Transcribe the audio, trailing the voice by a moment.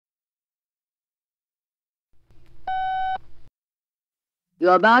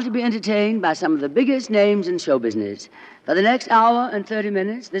You're about to be entertained by some of the biggest names in show business. For the next hour and 30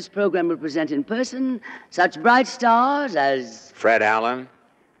 minutes, this program will present in person such bright stars as Fred Allen,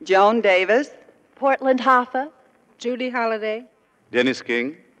 Joan Davis, Portland Hoffa, Judy Holliday, Dennis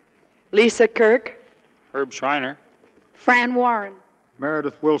King, Lisa Kirk, Herb Schreiner, Fran Warren.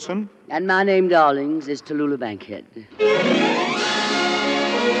 Meredith Wilson. And my name, darlings, is Tallulah Bankhead.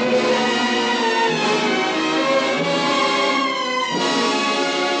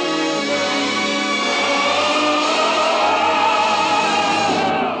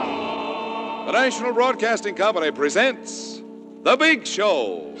 The National Broadcasting Company presents The Big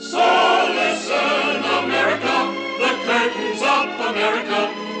Show. So listen, America, the curtain's up,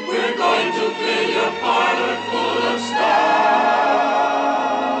 America. We're going to fill your parlor full of stars.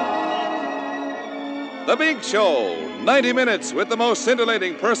 The Big Show, 90 minutes with the most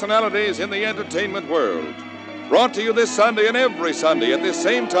scintillating personalities in the entertainment world. Brought to you this Sunday and every Sunday at this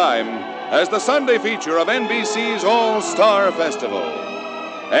same time as the Sunday feature of NBC's All-Star Festival.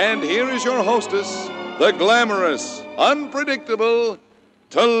 And here is your hostess, the glamorous, unpredictable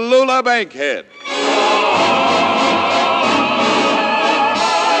Tallulah Bankhead.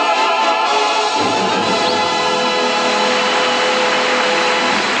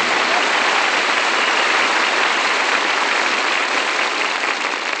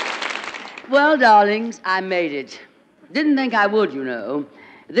 Well, darlings, I made it. Didn't think I would, you know.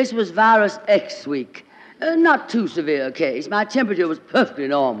 This was Virus X week. Not too severe a case. My temperature was perfectly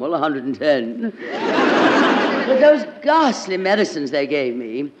normal, 110. But those ghastly medicines they gave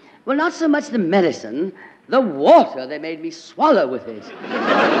me, well, not so much the medicine, the water they made me swallow with it.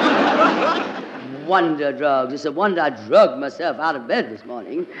 Wonder drugs. It's a wonder I drugged myself out of bed this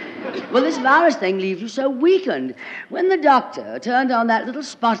morning. Well, this virus thing leaves you so weakened. When the doctor turned on that little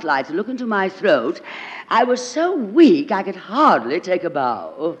spotlight to look into my throat, I was so weak I could hardly take a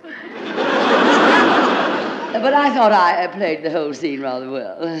bow. But I thought I played the whole scene rather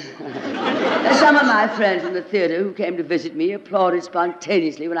well. Some of my friends from the theater who came to visit me applauded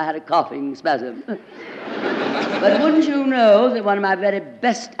spontaneously when I had a coughing spasm. But wouldn't you know that one of my very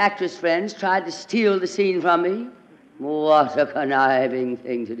best actress friends tried to steal the scene from me? What a conniving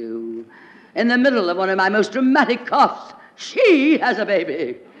thing to do. In the middle of one of my most dramatic coughs, she has a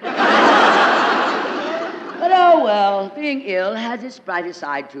baby. But oh well, being ill has its brighter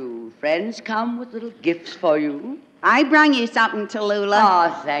side too. Friends come with little gifts for you. I brung you something,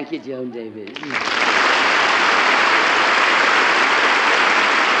 Tallulah. Oh, thank you, Joan Davis.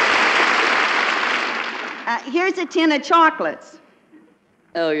 Here's a tin of chocolates.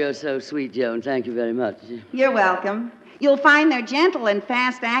 Oh, you're so sweet, Joan. Thank you very much. You're welcome. You'll find they're gentle and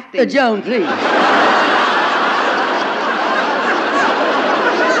fast-acting. Joan, please.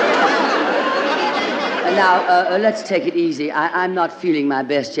 Now, let's take it easy. I'm not feeling my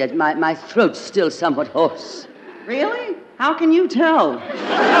best yet. My throat's still somewhat hoarse. Really? How can you tell?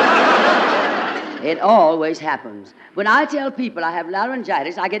 It always happens. When I tell people I have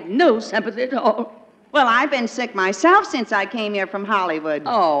laryngitis, I get no sympathy at all. Well, I've been sick myself since I came here from Hollywood.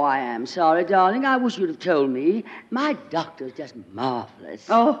 Oh, I am sorry, darling. I wish you'd have told me. My doctor's just marvelous.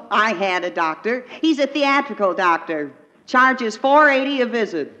 Oh, I had a doctor. He's a theatrical doctor. Charges $4.80 a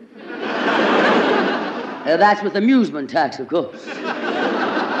visit. That's with amusement tax, of course.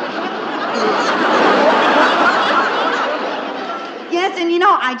 Yes, and you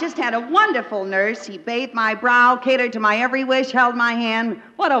know, I just had a wonderful nurse. He bathed my brow, catered to my every wish, held my hand.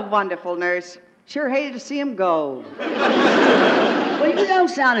 What a wonderful nurse. Sure hated to see him go. Well, you don't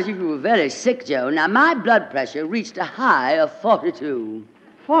sound as if you were very sick, Joe. Now, my blood pressure reached a high of 42.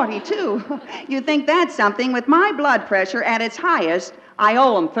 42? You think that's something? With my blood pressure at its highest, I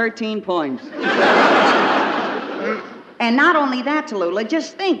owe him 13 points. And not only that, Tallulah,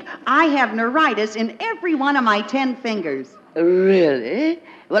 just think, I have neuritis in every one of my 10 fingers. Really?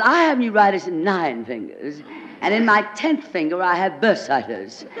 Well, I have neuritis in 9 fingers. And in my 10th finger, I have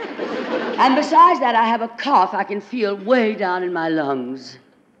bursitis. And besides that, I have a cough I can feel way down in my lungs.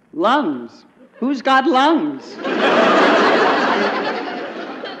 Lungs? Who's got lungs?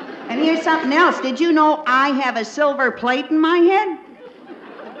 And here's something else. Did you know I have a silver plate in my head?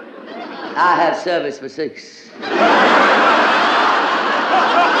 I have service for 6.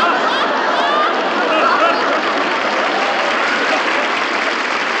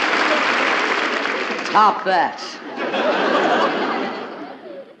 Top that.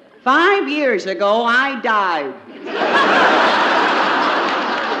 5 years ago, I died.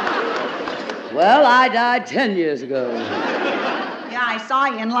 Well, I died 10 years ago. Yeah, I saw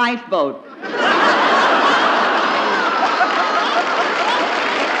you in Lifeboat.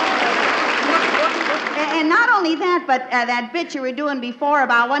 And not only that, but that bit you were doing before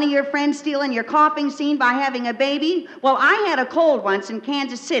about one of your friends stealing your coughing scene by having a baby. Well, I had a cold once in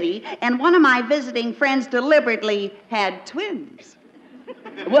Kansas City, and one of my visiting friends deliberately had twins.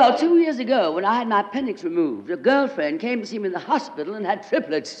 Well, 2 years ago, when I had my appendix removed, a girlfriend came to see me in the hospital and had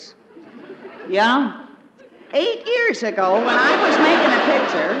triplets. Yeah? 8 years ago, when I was making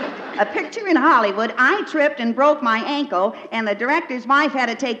a picture in Hollywood, I tripped and broke my ankle, and the director's wife had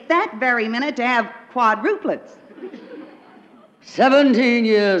to take that very minute to have quadruplets. 17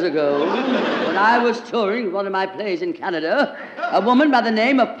 years ago, when I was touring one of my plays in Canada, a woman by the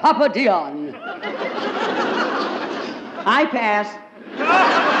name of Papa Dion. I pass.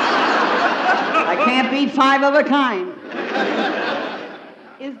 I can't beat 5 of a kind.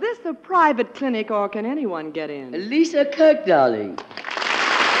 Is this a private clinic or can anyone get in? Lisa Kirk, darling.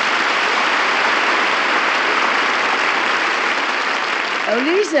 Oh,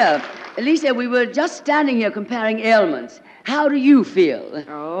 Lisa, we were just standing here comparing ailments. How do you feel?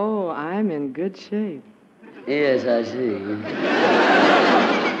 Oh, I'm in good shape. Yes, I see.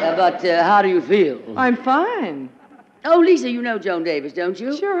 But how do you feel? I'm fine. Oh, Lisa, you know Joan Davis, don't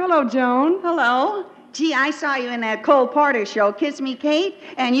you? Sure. Hello, Joan. Hello? Gee, I saw you in that Cole Porter show, Kiss Me, Kate,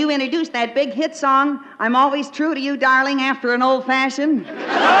 and you introduced that big hit song, I'm Always True to You, Darling, after an old-fashioned.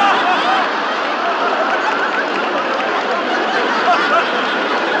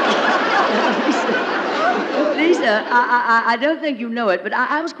 Lisa, I don't think you know it, but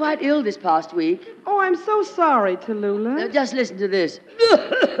I was quite ill this past week. Oh, I'm so sorry, Tallulah. Just listen to this.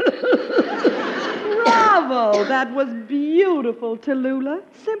 Bravo! That was beautiful, Tallulah.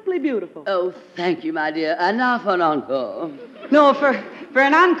 Simply beautiful. Oh, thank you, my dear. And now for an encore. No, for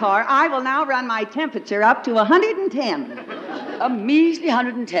an encore, I will now run my temperature up to 110. A measly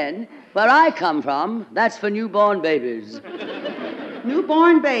 110. Where I come from, that's for newborn babies.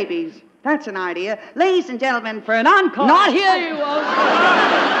 Newborn babies. That's an idea. Ladies and gentlemen, for an encore. Not here, you won't.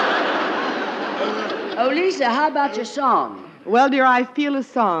 Oh, Lisa, how about your song? Well, dear, I feel a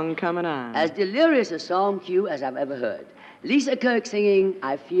song coming on. As delirious a song cue as I've ever heard. Lisa Kirk singing,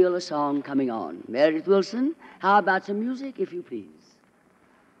 I Feel a Song Coming On. Meredith Wilson, how about some music, if you please?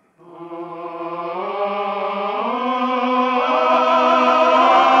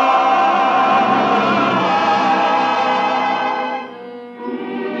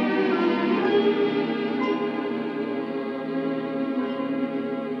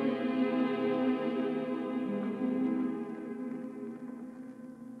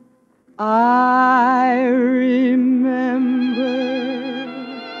 I remember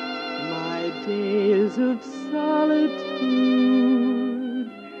my days of solitude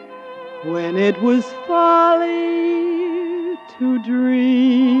when it was folly to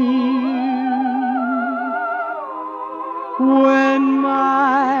dream, when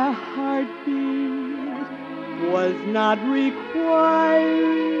my heartbeat was not requiring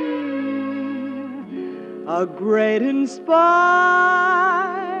a great inspiring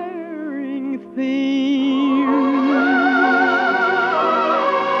theme.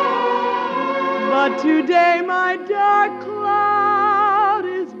 But today my dark cloud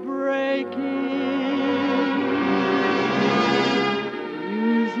is breaking.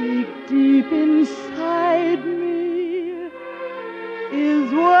 Music deep inside me is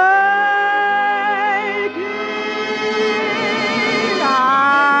waking.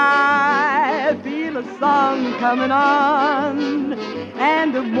 I feel a song coming on,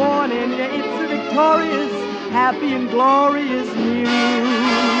 and of morning, yeah, it's a victorious, happy and glorious new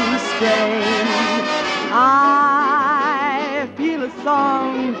strain. I feel a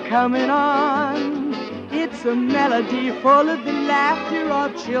song coming on. It's a melody full of the laughter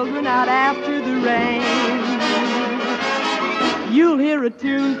of children out after the rain. You'll hear a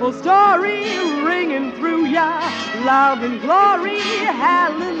tuneful story ringing through ya, love and glory,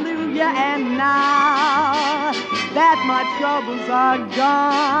 hallelujah. And now that my troubles are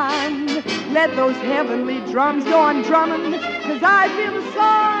gone, let those heavenly drums go on drumming, 'cause I feel a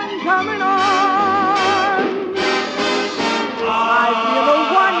song coming on. I feel a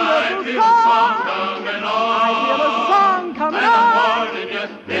wonderful song. I feel a song coming on.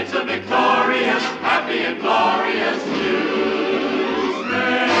 It's a victorious, happy and glorious news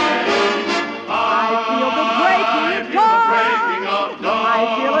train. I feel the breaking of dawn. I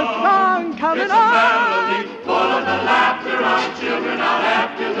feel a song coming It's a on. melody full of the laughter of children out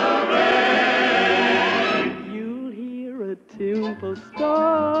after the rain. You'll hear a tuneful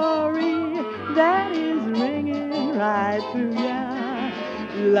story that is ringing right through ya.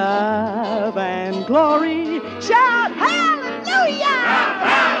 Love and glory, shout hallelujah!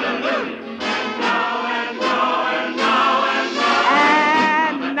 Hallelujah! Now and now and now and now.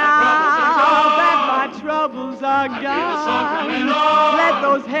 And now that my troubles are gone. Let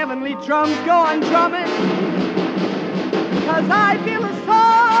those heavenly drums go on drumming, 'cause I feel a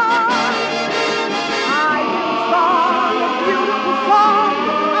song. I feel a song, a beautiful song.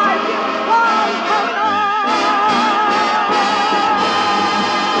 I feel a song coming on.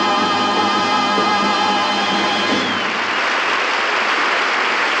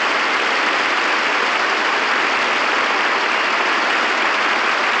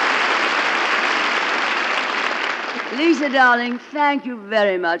 Lisa, darling, thank you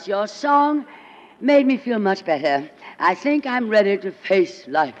very much. Your song made me feel much better. I think I'm ready to face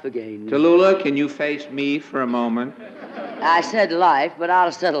life again. Tallulah, can you face me for a moment? I said life, but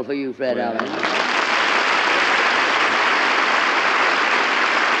I'll settle for you, Fred Allen.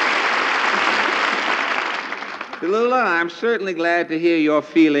 Tallulah, I'm certainly glad to hear you're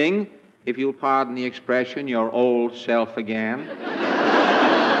feeling, if you'll pardon the expression, your old self again.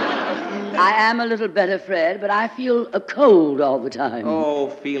 I am a little better, Fred, but I feel a cold all the time. Oh,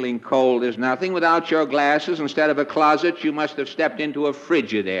 feeling cold is nothing. Without your glasses, instead of a closet, you must have stepped into a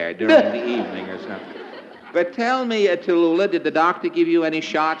Frigidaire during the evening or something. But tell me, Tallulah, did the doctor give you any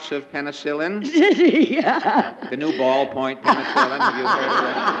shots of penicillin? Did he? The new ballpoint penicillin, have you heard of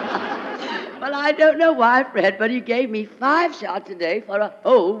that? Well, I don't know why, Fred, but he gave me 5 shots a day for a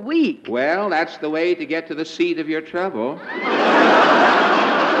whole week. Well, that's the way to get to the seat of your trouble.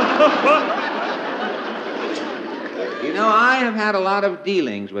 You know, I have had a lot of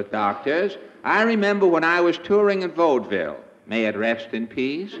dealings with doctors. I remember when I was touring in vaudeville. May it rest in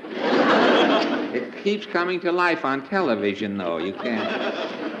peace. It keeps coming to life on television, though. You can't.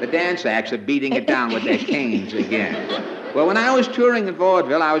 The dance acts are beating it down with their canes again. Well, when I was touring in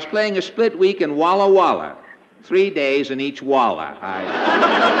vaudeville, I was playing a split week in Walla Walla. 3 days in each Walla.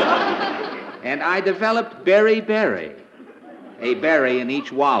 And I developed berry. A berry in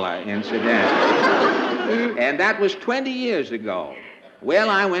each Walla, incidentally. And that was 20 years ago.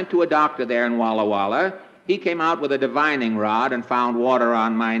 Well, I went to a doctor there in Walla Walla. He came out with a divining rod and found water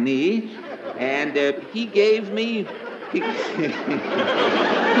on my knee. And he gave me... That's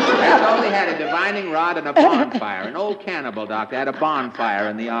all he had, a divining rod and a bonfire. An old cannibal doctor had a bonfire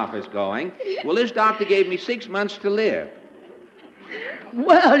in the office going. Well, this doctor gave me 6 months to live.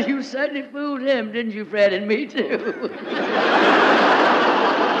 Well, you certainly fooled him, didn't you, Fred, and me, too?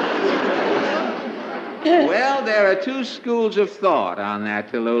 Well, there are 2 schools of thought on that,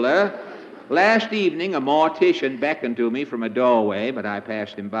 Tallulah. Last evening, a mortician beckoned to me from a doorway, but I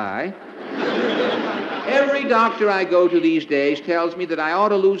passed him by. Every doctor I go to these days tells me that I ought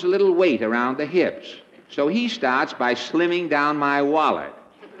to lose a little weight around the hips. So he starts by slimming down my wallet.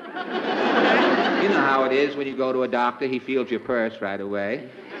 You know how it is when you go to a doctor, he feels your purse right away.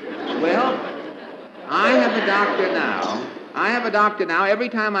 Well, I have a doctor now. Every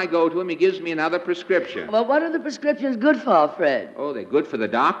time I go to him, he gives me another prescription. Well, what are the prescriptions good for, Fred? Oh, they're good for the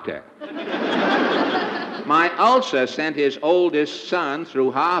doctor. My ulcer sent his oldest son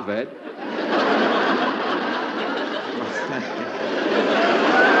through Harvard.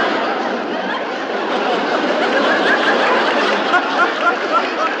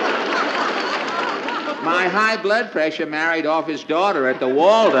 My high blood pressure married off his daughter at the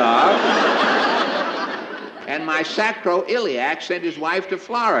Waldorf. And my sacroiliac sent his wife to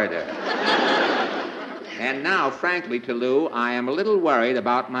Florida. And now, frankly, Tallulah, I am a little worried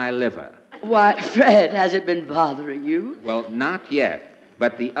about my liver. Why, Fred, has it been bothering you? Well, not yet.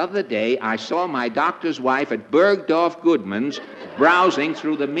 But the other day, I saw my doctor's wife at Bergdorf Goodman's browsing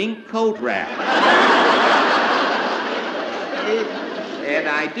through the mink coat rack. And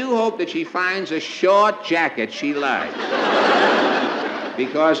I do hope that she finds a short jacket she likes.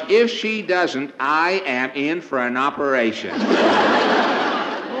 Because if she doesn't, I am in for an operation.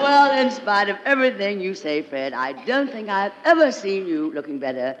 Well, in spite of everything you say, Fred, I don't think I've ever seen you looking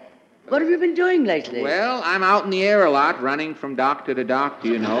better. What have you been doing lately? Well, I'm out in the air a lot, running from doctor to doctor,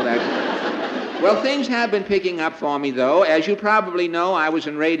 you know. Well, things have been picking up for me, though. As you probably know, I was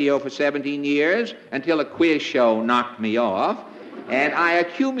in radio for 17 years until a quiz show knocked me off. And I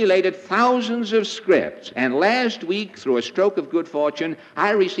accumulated thousands of scripts. And last week, through a stroke of good fortune, I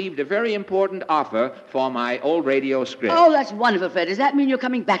received a very important offer for my old radio script. Oh, that's wonderful, Fred. Does that mean you're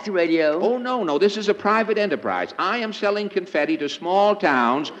coming back to radio? Oh, no. This is a private enterprise. I am selling confetti to small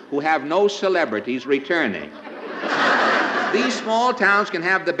towns who have no celebrities returning. These small towns can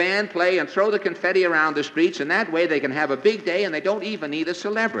have the band play and throw the confetti around the streets, and that way they can have a big day, and they don't even need a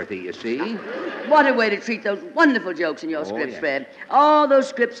celebrity, you see. What a way to treat those wonderful jokes in your scripts, yeah. Fred. All those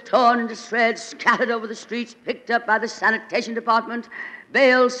scripts torn into shreds, scattered over the streets, picked up by the sanitation department,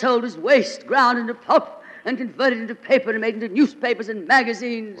 bales sold as waste, ground into pulp, and converted into paper and made into newspapers and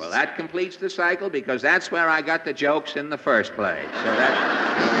magazines. Well, that completes the cycle because that's where I got the jokes in the first place. So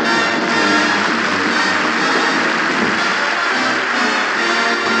that...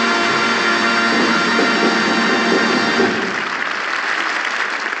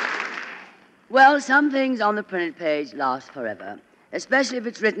 Well, some things on the printed page last forever, especially if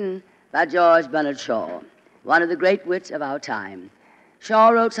it's written by George Bernard Shaw, one of the great wits of our time. Shaw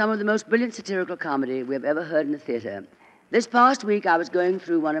wrote some of the most brilliant satirical comedy we have ever heard in the theater. This past week, I was going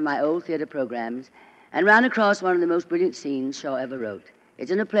through one of my old theater programs and ran across one of the most brilliant scenes Shaw ever wrote.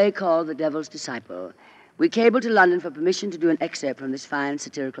 It's in a play called The Devil's Disciple. We cabled to London for permission to do an excerpt from this fine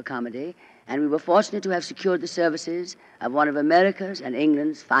satirical comedy, and we were fortunate to have secured the services of one of America's and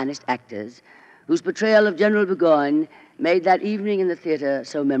England's finest actors, whose portrayal of General Burgoyne made that evening in the theater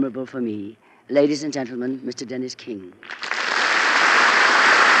so memorable for me. Ladies and gentlemen, Mr. Dennis King.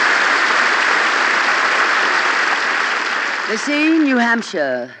 The scene, New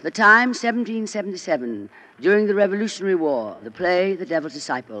Hampshire. The time, 1777, during the Revolutionary War. The play, The Devil's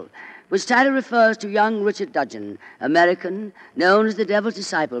Disciple, which title refers to young Richard Dudgeon, American, known as the Devil's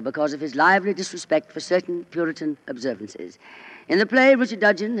Disciple because of his lively disrespect for certain Puritan observances. In the play, Richard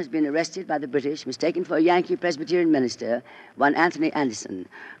Dudgeon has been arrested by the British, mistaken for a Yankee Presbyterian minister, one Anthony Anderson,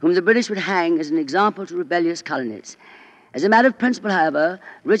 whom the British would hang as an example to rebellious colonists. As a matter of principle, however,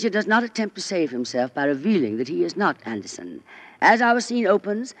 Richard does not attempt to save himself by revealing that he is not Anderson. As our scene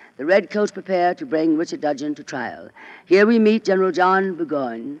opens, the redcoats prepare to bring Richard Dudgeon to trial. Here we meet General John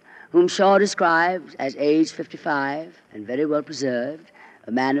Burgoyne, whom Shaw describes as aged 55 and very well preserved,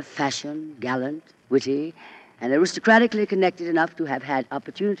 a man of fashion, gallant, witty, and aristocratically connected enough to have had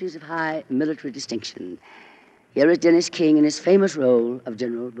opportunities of high military distinction. Here is Dennis King in his famous role of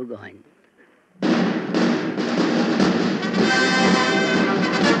General Burgoyne.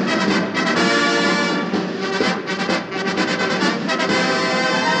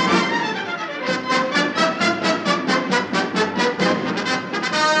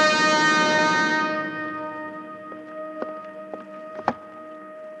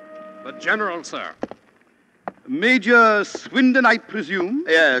 The General, sir. Major Swindon, I presume?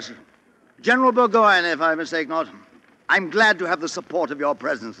 Yes. General Burgoyne, if I mistake not. I'm glad to have the support of your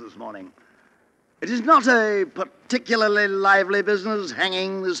presence this morning. It is not a particularly lively business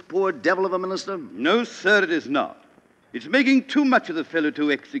hanging this poor devil of a minister. No, sir, it is not. It's making too much of the fellow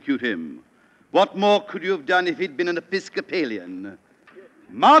to execute him. What more could you have done if he'd been an Episcopalian?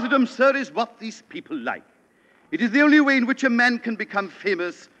 Martyrdom, sir, is what these people like. It is the only way in which a man can become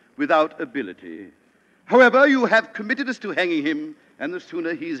famous without ability. However, you have committed us to hanging him, and the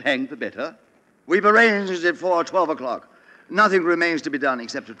sooner he's hanged, the better. We've arranged it for 12 o'clock. Nothing remains to be done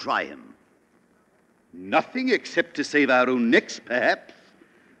except to try him. Nothing except to save our own necks, perhaps.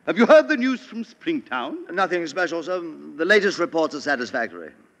 Have you heard the news from Springtown? Nothing special, sir. The latest reports are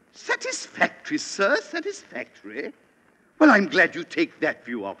satisfactory. Satisfactory, sir, satisfactory. Well, I'm glad you take that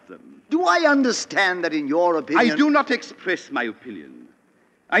view of them. Do I understand that in your opinion... I do not express my opinion.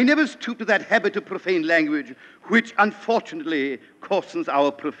 I never stoop to that habit of profane language which, unfortunately, coarses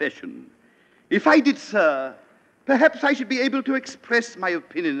our profession. If I did, sir, perhaps I should be able to express my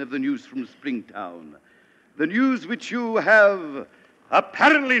opinion of the news from Springtown. The news which you have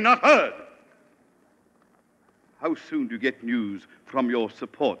apparently not heard. How soon do you get news from your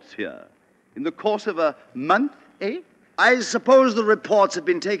supports here? In the course of a month, eh? I suppose the reports have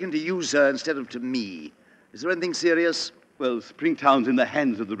been taken to you, sir, instead of to me. Is there anything serious? Well, Springtown's in the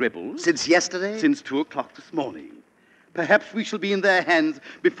hands of the rebels. Since yesterday? Since 2 o'clock this morning. Perhaps we shall be in their hands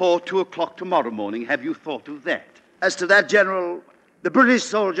before 2 o'clock tomorrow morning. Have you thought of that? As to that, General, the British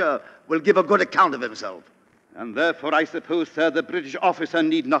soldier will give a good account of himself. And therefore, I suppose, sir, the British officer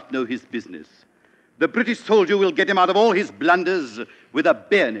need not know his business. The British soldier will get him out of all his blunders with a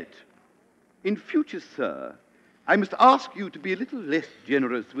bayonet. In future, sir, I must ask you to be a little less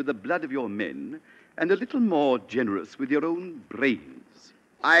generous with the blood of your men and a little more generous with your own brains.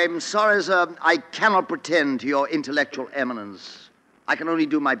 I'm sorry, sir, I cannot pretend to your intellectual eminence. I can only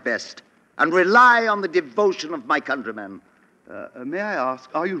do my best and rely on the devotion of my countrymen. May I ask,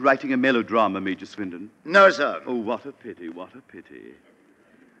 are you writing a melodrama, Major Swindon? No, sir. Oh, what a pity, what a pity.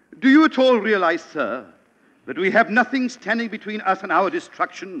 Do you at all realize, sir, that we have nothing standing between us and our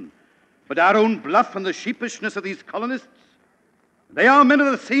destruction but our own bluff and the sheepishness of these colonists? They are men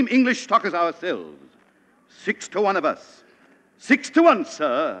of the same English stock as ourselves. 6 to 1 of us. 6 to 1,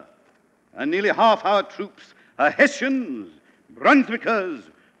 sir. And nearly half our troops are Hessians, Brunswickers,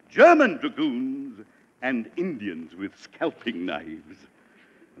 German dragoons, and Indians with scalping knives.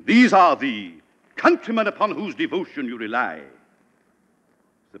 These are the countrymen upon whose devotion you rely.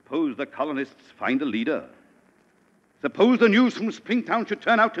 Suppose the colonists find a leader. Suppose the news from Springtown should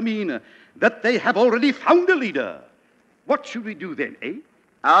turn out to mean that they have already found a leader. What should we do then, eh?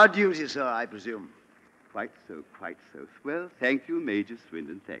 Our duty, sir, I presume. Quite so, quite so. Well, thank you, Major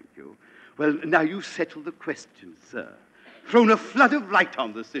Swindon, thank you. Well, now you've settled the question, sir. Thrown a flood of light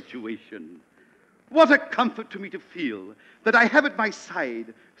on the situation. What a comfort to me to feel that I have at my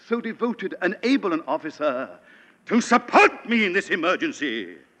side so devoted and able an officer to support me in this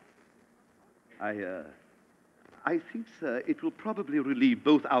emergency. I think, sir, it will probably relieve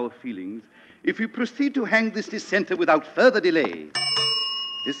both our feelings if we proceed to hang this dissenter without further delay,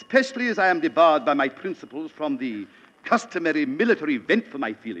 especially as I am debarred by my principles from the customary military vent for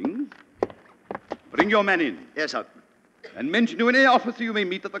my feelings. Bring your man in. Yes, sir. And mention to any officer you may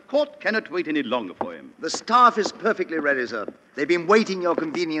meet that the court cannot wait any longer for him. The staff is perfectly ready, sir. They've been waiting your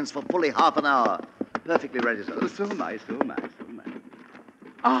convenience for fully half an hour. Perfectly ready, sir. Oh, so am I, so am I, so am I.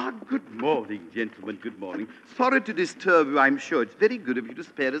 Ah, good morning, gentlemen, good morning. Sorry to disturb you, I'm sure. It's very good of you to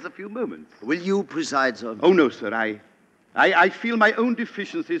spare us a few moments. Will you preside, sir? Oh, no, sir. I feel my own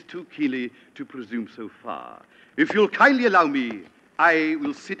deficiencies too keenly to presume so far. If you'll kindly allow me, I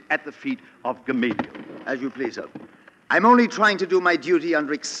will sit at the feet of Gamaliel. As you please, sir. I'm only trying to do my duty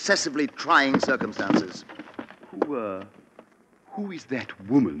under excessively trying circumstances. Who is that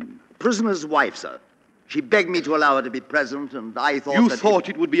woman? Prisoner's wife, sir. She begged me to allow her to be present, and I thought You thought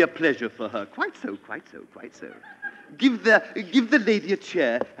it would be a pleasure for her. Quite so, quite so, quite so. Give the lady a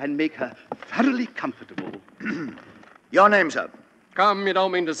chair and make her thoroughly comfortable. Your name, sir? Come, you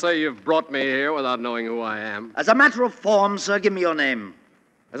don't mean to say you've brought me here without knowing who I am? As a matter of form, sir, give me your name.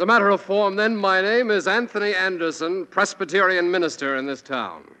 As a matter of form, then, my name is Anthony Anderson, Presbyterian minister in this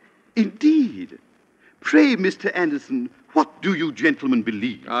town. Indeed. Pray, Mr. Anderson, what do you gentlemen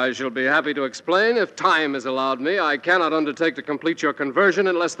believe? I shall be happy to explain if time is allowed me. I cannot undertake to complete your conversion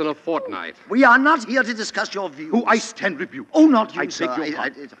in less than a fortnight. We are not here to discuss your views. Oh, I stand rebuked. Oh, not you, I sir. beg your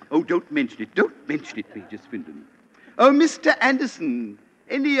pardon. Oh, don't mention it. Don't mention it, Major Swindon. Oh, Mr. Anderson,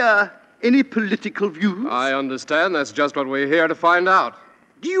 any political views? I understand. That's just what we're here to find out.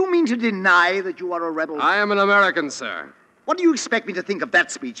 Do you mean to deny that you are a rebel? I am an American, sir. What do you expect me to think of that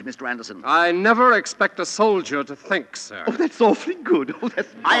speech, Mr. Anderson? I never expect a soldier to think, sir. Oh, that's awfully good. Oh, that's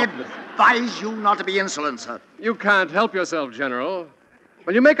I marvelous. advise you not to be insolent, sir. You can't help yourself, General.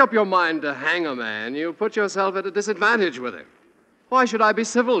 When you make up your mind to hang a man, you put yourself at a disadvantage with him. Why should I be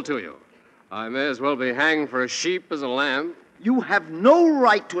civil to you? I may as well be hanged for a sheep as a lamb. You have no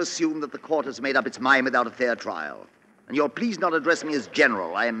right to assume that the court has made up its mind without a fair trial. And you'll please not address me as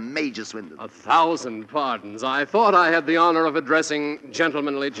General. I am Major Swindon. 1,000 pardons. I thought I had the honor of addressing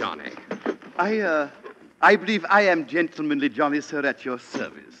Gentlemanly Johnny. I believe I am Gentlemanly Johnny, sir, at your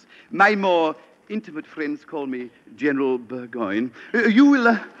service. My more intimate friends call me General Burgoyne. You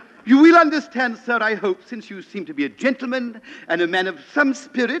will understand, sir, I hope, since you seem to be a gentleman and a man of some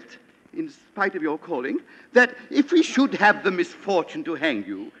spirit, in spite of your calling, that if we should have the misfortune to hang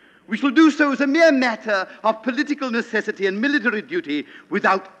you, we shall do so as a mere matter of political necessity and military duty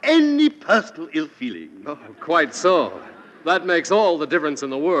without any personal ill feeling. Oh, quite so. That makes all the difference in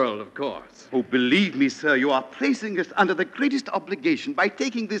the world, of course. Oh, believe me, sir, you are placing us under the greatest obligation by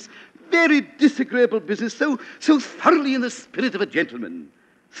taking this very disagreeable business so thoroughly in the spirit of a gentleman.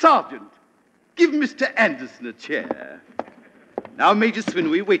 Sergeant, give Mr. Anderson a chair. Now, Major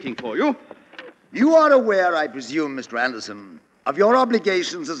Swindon, we're waiting for you. You are aware, I presume, Mr. Anderson, of your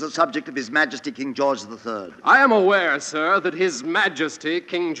obligations as a subject of His Majesty King George III. I am aware, sir, that His Majesty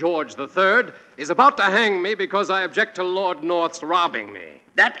King George III is about to hang me because I object to Lord North's robbing me.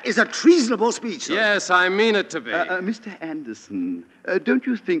 That is a treasonable speech, sir. Yes, I mean it to be. Mr. Anderson, don't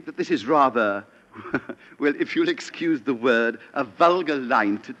you think that this is rather, well, if you'll excuse the word, a vulgar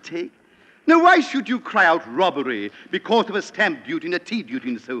line to take? Now, why should you cry out robbery because of a stamp duty and a tea duty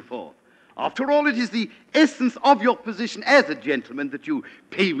and so forth? After all, it is the essence of your position as a gentleman that you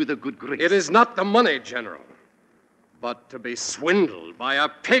pay with a good grace. It is not the money, General, but to be swindled by a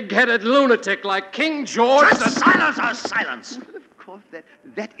pig-headed lunatic like King George. Just silence, sir, silence. Well, of course,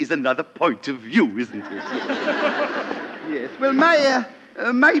 that is another point of view, isn't it? Yes. Well,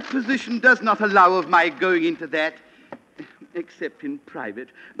 my position does not allow of my going into that, except in private.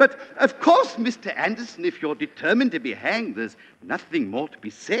 But, of course, Mr. Anderson, if you're determined to be hanged, there's nothing more to be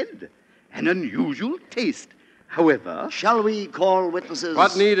said. An unusual taste. However... Shall we call witnesses?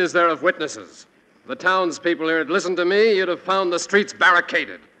 What need is there of witnesses? The townspeople here had listened to me, you'd have found the streets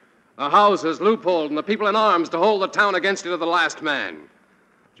barricaded, the houses loopholed, and the people in arms to hold the town against you to the last man.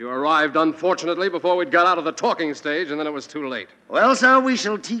 But you arrived, unfortunately, before we'd got out of the talking stage, and then it was too late. Well, sir, we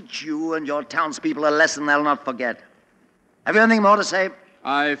shall teach you and your townspeople a lesson they'll not forget. Have you anything more to say?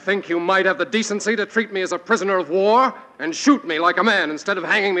 I think you might have the decency to treat me as a prisoner of war and shoot me like a man instead of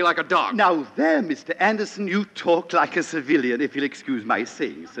hanging me like a dog. Now there, Mr. Anderson, you talk like a civilian, if you'll excuse my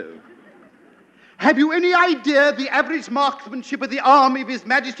saying so. Have you any idea the average marksmanship of the army of His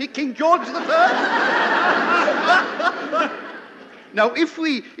Majesty King George I? Now, if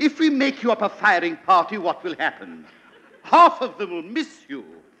we make you up a firing party, what will happen? Half of them will miss you.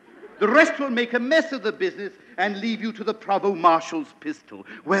 The rest will make a mess of the business and leave you to the provost marshal's pistol.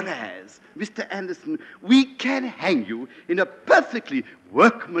 Whereas, Mr. Anderson, we can hang you in a perfectly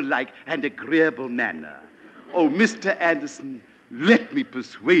workmanlike and agreeable manner. Oh, Mr. Anderson, let me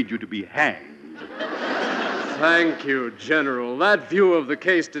persuade you to be hanged. Thank you, General. That view of the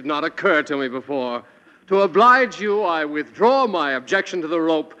case did not occur to me before. To oblige you, I withdraw my objection to the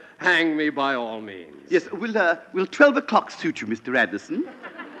rope. Hang me by all means. Yes, will 12 o'clock suit you, Mr. Anderson?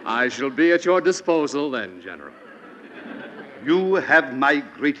 I shall be at your disposal then, General. You have my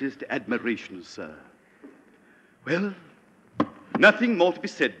greatest admiration, sir. Well, nothing more to be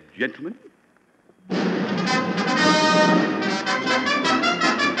said, gentlemen.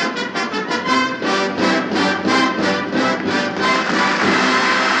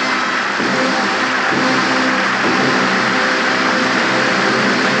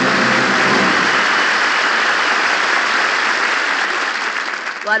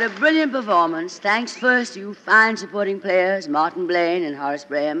 What a brilliant performance. Thanks first to you fine supporting players, Martin Blaine and Horace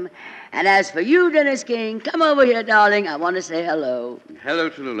Braham. And as for you, Dennis King, come over here, darling. I want to say hello. Hello,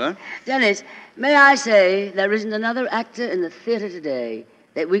 Tallulah. Dennis, may I say there isn't another actor in the theater today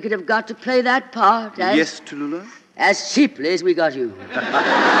that we could have got to play that part Yes, Tallulah? as cheaply as we got you.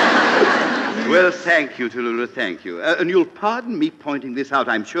 Well, thank you, Tallulah, thank you. And you'll pardon me pointing this out,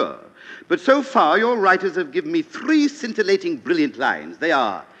 I'm sure. But so far, your writers have given me 3 scintillating, brilliant lines. They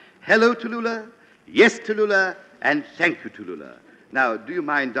are, hello, Tallulah, yes, Tallulah, and thank you, Tallulah. Now, do you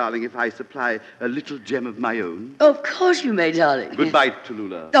mind, darling, if I supply a little gem of my own? Of course you may, darling. Goodbye,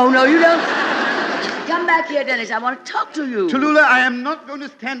 Tallulah. Oh, no, you don't. Come back here, Dennis. I want to talk to you. Tallulah, I am not going to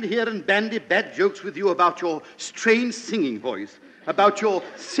stand here and bandy bad jokes with you about your strange singing voice, about your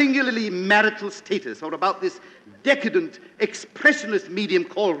singularly marital status, or about this decadent, expressionist medium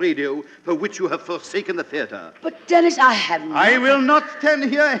called radio for which you have forsaken the theater. But, Dennis, I haven't. I will not stand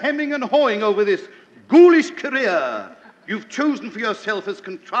here hemming and hawing over this ghoulish career you've chosen for yourself as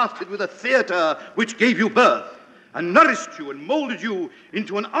contrasted with a theater which gave you birth and nourished you and molded you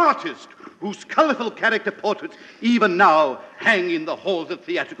into an artist whose colorful character portraits even now hang in the halls of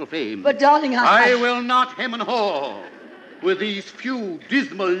theatrical fame. But, darling, I will not hem and haw with these few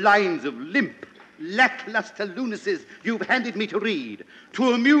dismal lines of limp, lackluster lunacies you've handed me to read,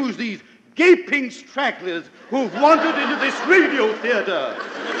 to amuse these gaping stragglers who've wandered into this radio theater.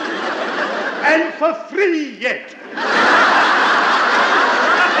 And for free yet.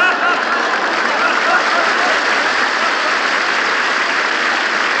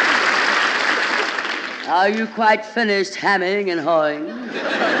 Are you quite finished hamming and hawing?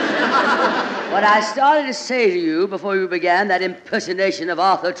 What I started to say to you before you began that impersonation of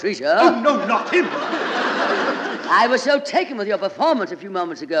Arthur Treacher... Oh, no, not him! I was so taken with your performance a few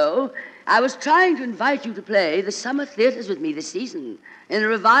moments ago, I was trying to invite you to play the summer theaters with me this season in a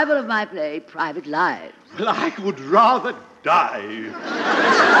revival of my play, Private Lives. Well, I would rather die.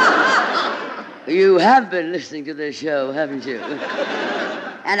 You have been listening to this show, haven't you?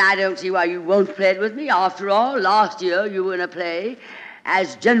 And I don't see why you won't play it with me. After all, last year you were in a play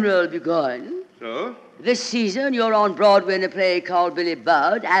as General Burgoyne. So? This season you're on Broadway in a play called Billy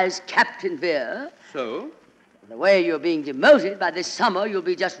Budd as Captain Vere. So? The way you're being demoted, by this summer you'll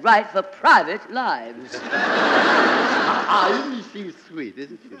be just right for Private Lives. Ah, she's sweet,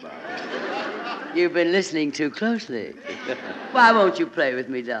 isn't she, Bob? You've been listening too closely. Why won't you play with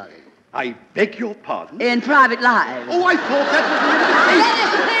me, darling? I beg your pardon? In Private Lives. Oh, I thought that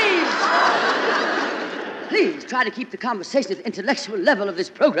Dennis, please! Please, try to keep the conversation at the intellectual level of this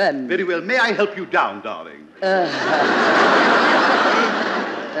program. Very well. May I help you down, darling?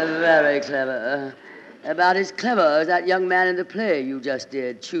 Very clever. About as clever as that young man in the play you just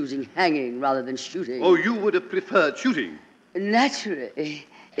did, choosing hanging rather than shooting. Oh, you would have preferred shooting? Naturally.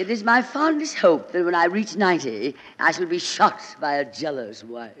 It is my fondest hope that when I reach 90, I shall be shot by a jealous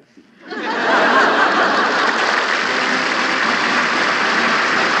wife.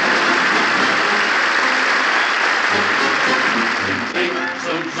 Sing,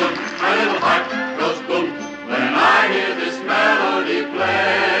 zoom, zoom, my little heart goes boom when I hear this melody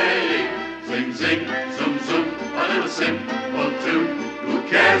playing. Sing, zing, zoom, zoom, a little simple tune. Who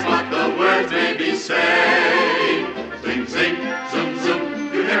cares what the words may be saying? Sing, zing, zoom, zoom,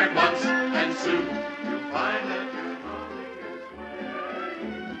 you hear it once, and soon you'll find that you're holding its way.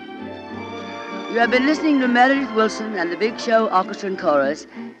 have been listening to Meredith Wilson and the Big Show Orchestra and Chorus.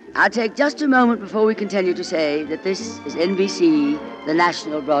 I'll take just a moment before we continue to say that this is NBC, the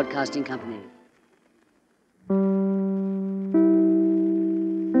National Broadcasting Company.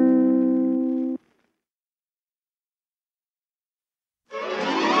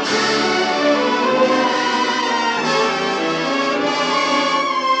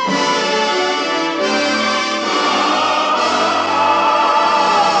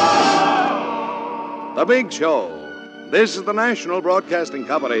 The Big Show. This is the National Broadcasting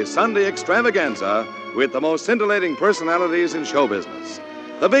Company's Sunday extravaganza with the most scintillating personalities in show business.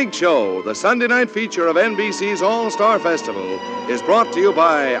 The Big Show, the Sunday night feature of NBC's All-Star Festival, is brought to you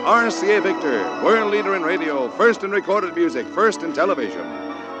by RCA Victor, world leader in radio, first in recorded music, first in television.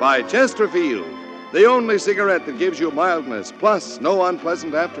 By Chesterfield, the only cigarette that gives you mildness, plus no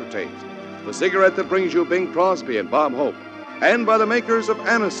unpleasant aftertaste. The cigarette that brings you Bing Crosby and Bob Hope. And by the makers of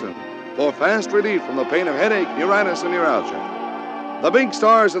Anacin, for fast relief from the pain of headache, neuritis, and neuralgia. The big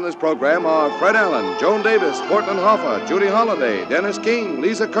stars in this program are Fred Allen, Joan Davis, Portland Hoffa, Judy Holliday, Dennis King,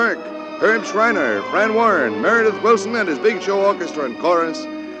 Lisa Kirk, Herb Schreiner, Fran Warren, Meredith Wilson and his Big Show Orchestra and Chorus,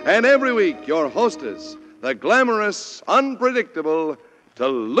 and every week your hostess, the glamorous, unpredictable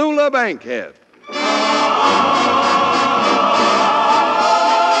Tallulah Bankhead.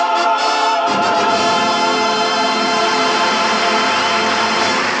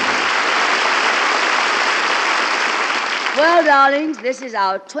 Well, darlings, this is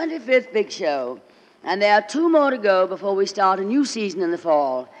our 25th Big Show, and there are 2 more to go before we start a new season in the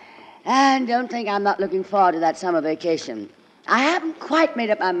fall. And don't think I'm not looking forward to that summer vacation. I haven't quite made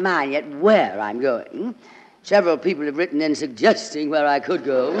up my mind yet where I'm going. Several people have written in suggesting where I could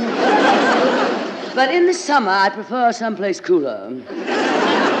go. But in the summer, I prefer someplace cooler.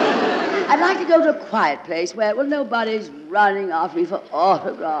 I'd like to go to a quiet place where, well, nobody's running after me for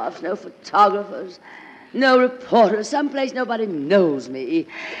autographs, no photographers, no reporters, someplace nobody knows me.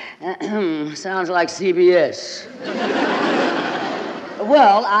 Sounds like CBS.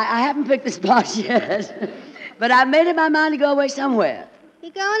 Well, I haven't picked the spot yet, but I've made up my mind to go away somewhere.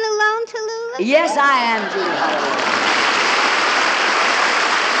 You going alone, Tallulah? Yes, I am, Judy Holliday.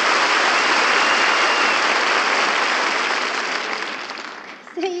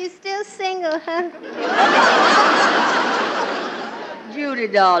 So you're still single, huh? Judy,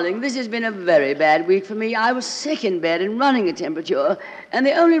 darling, this has been a very bad week for me. I was sick in bed and running a temperature, and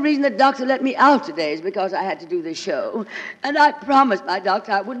the only reason the doctor let me out today is because I had to do this show. And I promised my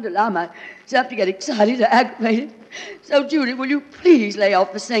doctor I wouldn't allow myself to get excited or aggravated. So, Judy, will you please lay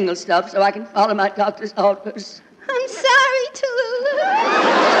off the single stuff so I can follow my doctor's orders? I'm sorry, Tallulah.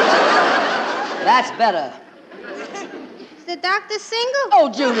 That's better. Is the doctor single? Oh,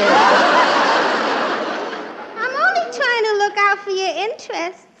 Judy. I'm only trying to look out for your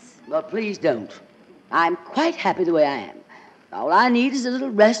interests. Well, please don't. I'm quite happy the way I am. All I need is a little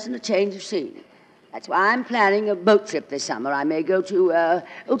rest and a change of scene. That's why I'm planning a boat trip this summer. I may go to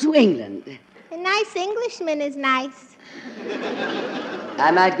England. A nice Englishman is nice.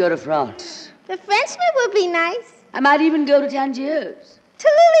 I might go to France. The Frenchman would be nice. I might even go to Tangiers.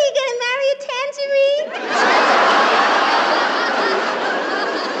 Tallulah, you gonna marry a tangerine?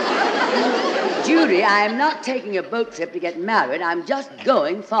 Judy, I am not taking a boat trip to get married. I'm just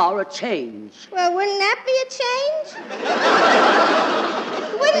going for a change. Well, wouldn't that be a change?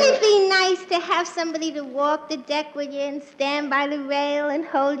 Wouldn't it be nice to have somebody to walk the deck with you and stand by the rail and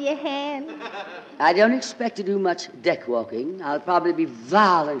hold your hand? I don't expect to do much deck walking. I'll probably be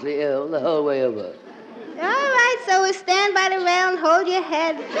violently ill the whole way over. All right, so we'll stand by the rail and hold your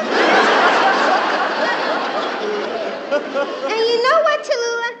head. And you know what,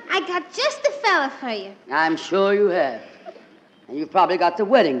 Tallulah? I got just the fella for you. I'm sure you have. And you've probably got the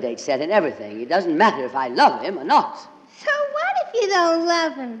wedding date set and everything. It doesn't matter if I love him or not. So what if you don't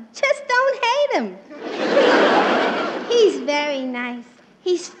love him? Just don't hate him. He's very nice.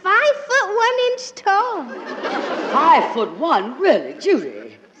 He's 5'1" tall. 5'1", really,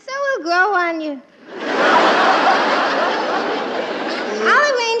 Judy? So he'll grow on you.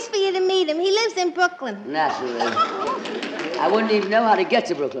 I'll arrange for you to meet him. He lives in Brooklyn. Naturally. I wouldn't even know how to get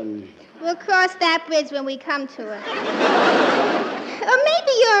to Brooklyn. We'll cross that bridge when we come to it. Or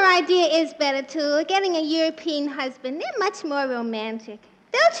maybe your idea is better, too. Getting a European husband. They're much more romantic.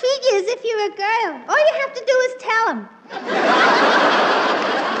 They'll treat you as if you're a girl. All you have to do is tell them.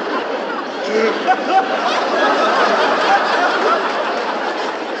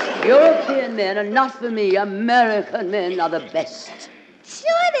 European men are not for me. American men are the best.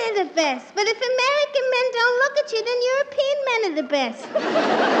 Sure, they're the best. But if American men don't look at you, then European men are the best.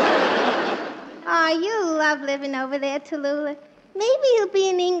 Oh, you love living over there, Tallulah. Maybe he'll be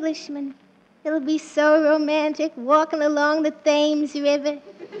an Englishman. It'll be so romantic walking along the Thames River.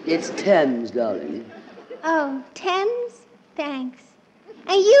 It's Thames, darling. Oh, Thames? Thanks.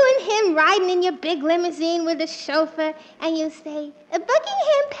 And you and him riding in your big limousine with a chauffeur, and you'll say,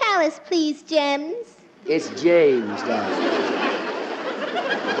 Buckingham Palace, please, Gems. It's James, darling.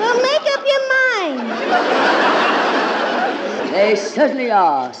 Well, make up your mind. They certainly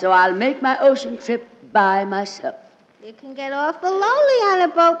are, so I'll make my ocean trip by myself. You can get awful lonely on a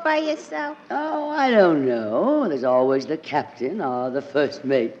boat by yourself. Oh, I don't know. There's always the captain or the first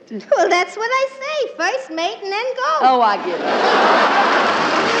mate. Well, that's what I say. First mate and then go. Oh, I get it.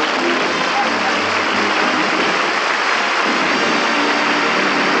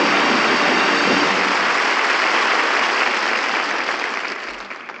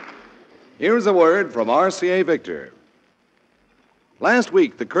 Here's a word from RCA Victor. Last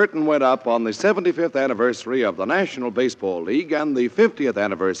week, the curtain went up on the 75th anniversary of the National Baseball League and the 50th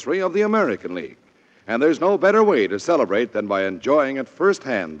anniversary of the American League. And there's no better way to celebrate than by enjoying at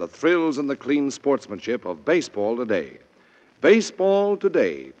firsthand the thrills and the clean sportsmanship of baseball today. Baseball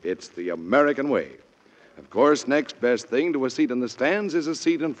today, it's the American way. Of course, next best thing to a seat in the stands is a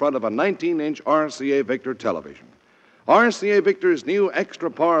seat in front of a 19-inch RCA Victor television. RCA Victor's new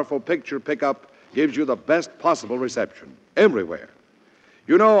extra powerful picture pickup gives you the best possible reception everywhere.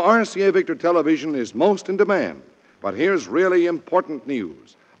 You know, RCA Victor television is most in demand, but here's really important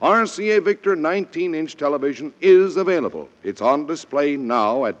news. RCA Victor 19-inch television is available. It's on display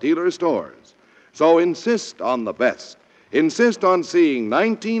now at dealer stores. So insist on the best. Insist on seeing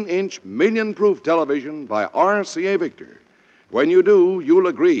 19-inch million-proof television by RCA Victor. When you do, you'll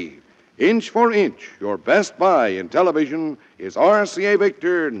agree. Inch for inch, your best buy in television is RCA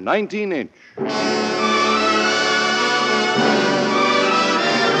Victor 19-inch.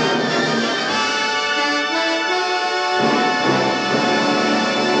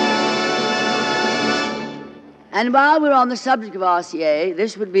 And while we're on the subject of RCA,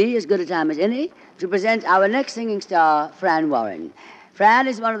 this would be as good a time as any to present our next singing star, Fran Warren. Fran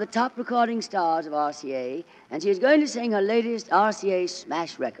is one of the top recording stars of RCA, and she is going to sing her latest RCA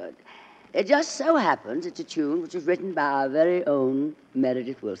smash record. It just so happens it's a tune which was written by our very own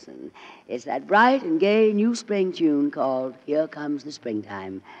Meredith Wilson. It's that bright and gay new spring tune called Here Comes the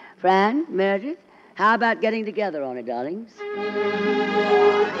Springtime. Fran, Meredith, how about getting together on it, darlings?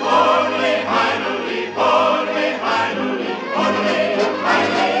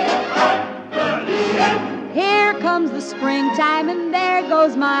 Here comes the springtime and there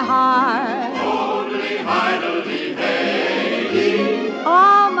goes my heart.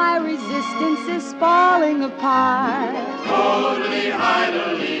 All my resistance is falling apart.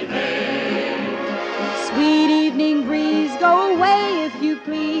 Sweet evening breeze, go away if you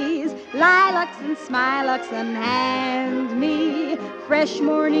please. Lilacs and smilacs unhand me. Fresh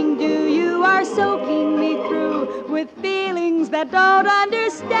morning dew, you are soaking me through with feelings that don't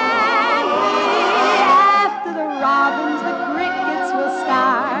understand me. After the robins, the crickets will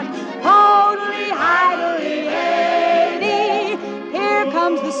start. Totally hidely-hay. Here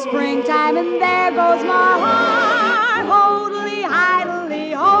comes the springtime and there goes my heart. Hodely,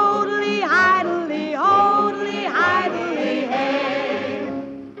 hidely, hodely, hidely, hodely, hidely, hey.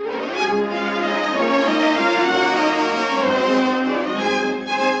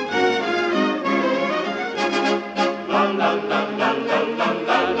 La la la la la la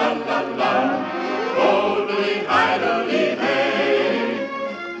la la la la. Hodely, hidely, hey.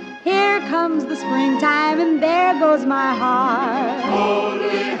 Here comes the springtime and there goes my heart.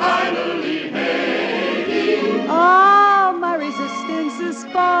 Hodely, hidely, hey. All my resistance is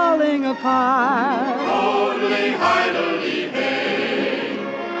falling apart. Hodely, hidely, hey.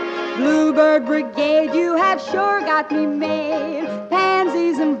 Bluebird Brigade, you have sure got me made.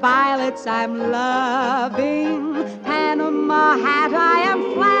 Pansies and violets I'm loving. Panama hat, I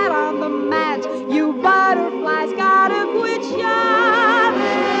am flat on the mat. You butterflies gotta quit shoving.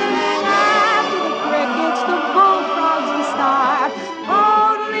 After the crickets, the bullfrogs will start.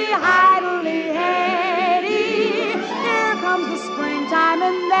 Hodely, hidely, hey. Here comes the springtime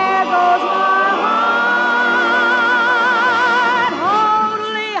and there goes my heart.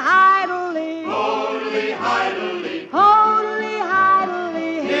 Hodely, hidely. Hodely, hidely. Hodely,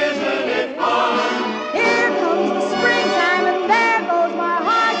 hidely, hey. Isn't it fun? Here comes the springtime and there goes my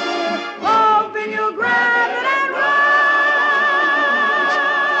heart, dear. Hoping you'll grab it and run.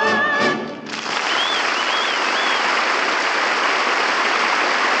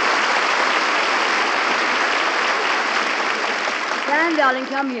 Fran, darling,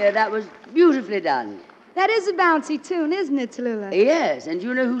 come here. That was beautifully done. That is a bouncy tune, isn't it, Tallulah? Yes, and do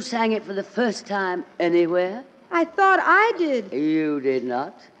you know who sang it for the first time anywhere? I thought I did. You did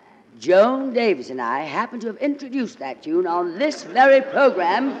not. Joan Davis and I happen to have introduced that tune on this very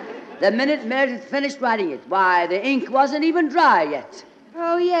program the minute Meredith finished writing it. Why, the ink wasn't even dry yet.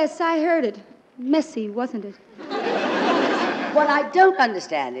 Oh, yes, I heard it. Messy, wasn't it? What I don't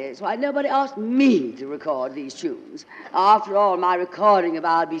understand is why nobody asked me to record these tunes. After all, my recording of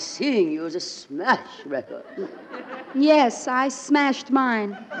I'll Be Seeing You is a smash record. Yes, I smashed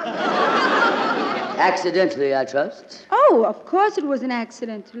mine. Accidentally, I trust. Oh, of course it was an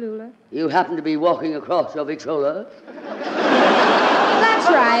accident, Tallulah. You happened to be walking across your Victrola. That's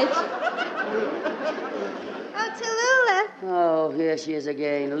right. Oh, Tallulah. Oh, here she is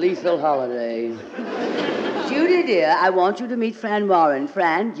again. Lethal Holiday. Judy, dear, I want you to meet Fran Warren.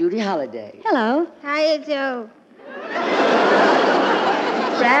 Fran, Judy Holliday. Hello. How you do?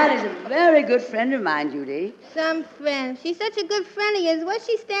 Fran is a very good friend of mine, Judy. Some friend. She's such a good friend of yours. Why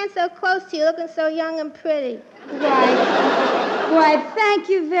she stand so close to you, looking so young and pretty? Why, thank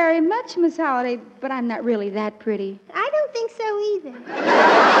you very much, Miss Holliday, but I'm not really that pretty. I don't think so either.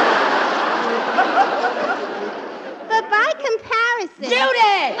 But by comparison...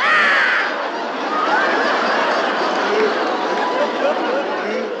 Judy!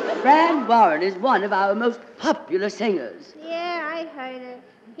 Fran Warren is one of our most popular singers. Yeah, I heard it.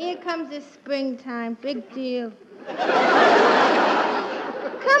 Here comes the springtime. Big deal. Come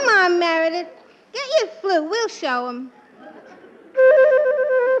on, Meredith. Get your flute. We'll show 'em.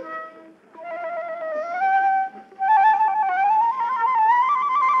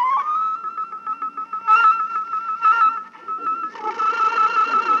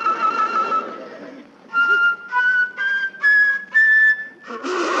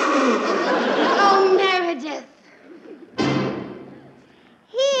 Oh, Meredith.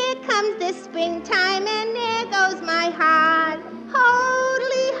 Here comes the springtime, and there goes my heart.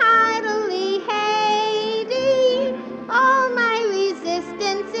 Hodely, hidely, hey-dee. All my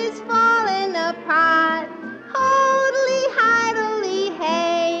resistance is falling apart. Hodely, hidely,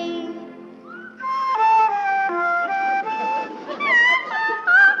 hey.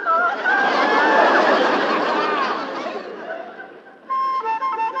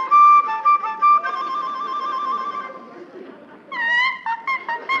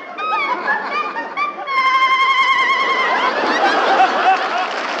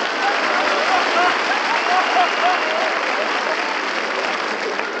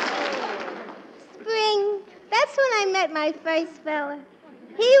 Spring. That's when I met my first fella.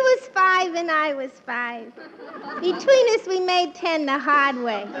 He was 5 and I was 5. Between us, we made 10 the hard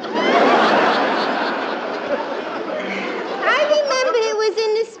way. I remember it was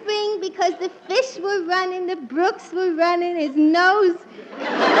in the spring because the fish were running, the brooks were running, his nose.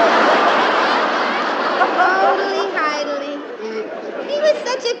 Hodely, hidely. He was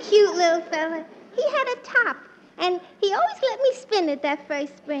such a cute little fella. He had a top, and he always let me spin it that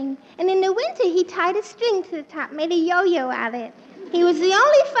first spring. And in the winter, he tied a string to the top, made a yo-yo out of it. He was the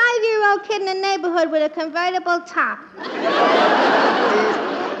only 5-year-old kid in the neighborhood with a convertible top.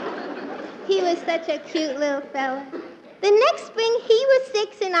 He was such a cute little fella. The next spring, he was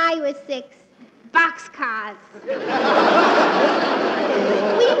 6 and I was 6. Boxcars.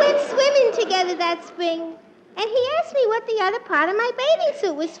 We went swimming together that spring, and he asked me what the other part of my bathing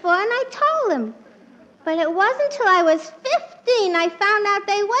suit was for, and I told him. But it wasn't until I was 15 I found out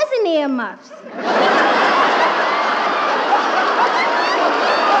they wasn't earmuffs.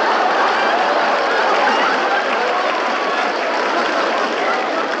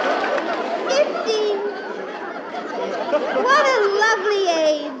 What a lovely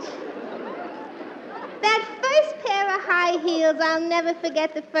age. That first pair of high heels, I'll never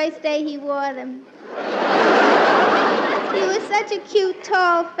forget the first day he wore them. He was such a cute,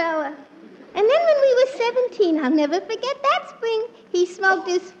 tall fella. And then when we were 17, I'll never forget that spring, he smoked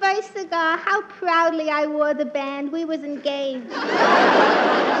his first cigar. How proudly I wore the band. We was engaged.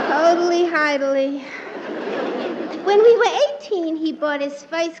 Totally hidely. When we were 18, he bought his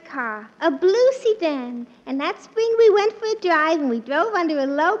first car, a blue sedan. And that spring, we went for a drive, and we drove under a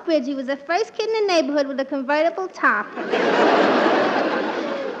low bridge. He was the first kid in the neighborhood with a convertible top. And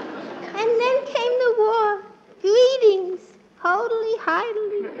then came the war. Greetings. Hodely,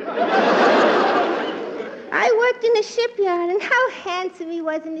 hidely. I worked in a shipyard, and how handsome he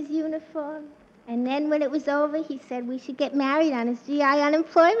was in his uniform. And then when it was over, he said we should get married on his GI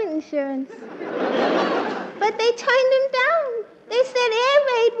unemployment insurance. But they turned him down. They said air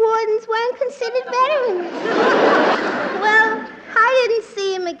raid wardens weren't considered veterans. Well, I didn't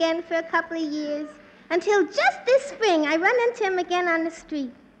see him again for a couple of years, until just this spring I run into him again on the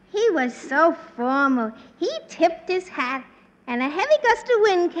street. He was so formal. He tipped his hat. And a heavy gust of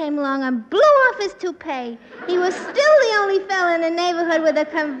wind came along and blew off his toupee. He was still the only fella in the neighborhood with a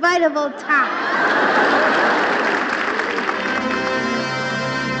convertible top.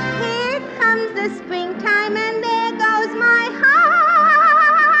 Here comes the springtime and there goes my heart.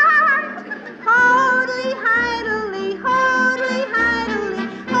 Hodely, hidely, hodly, hidely,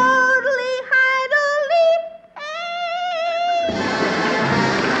 hodly, hidely,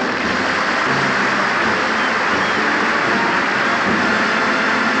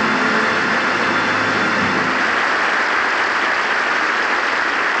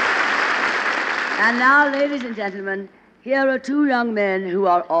 And now, ladies and gentlemen, here are two young men who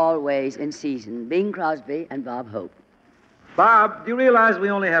are always in season, Bing Crosby and Bob Hope. Bob, do you realize we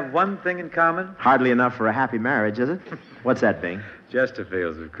only have one thing in common? Hardly enough for a happy marriage, is it? What's that, Bing?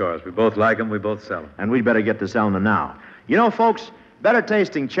 Chesterfields, of course. We both like them, we both sell them. And we'd better get to selling them now. You know, folks, better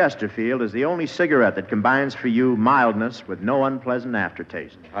tasting Chesterfield is the only cigarette that combines for you mildness with no unpleasant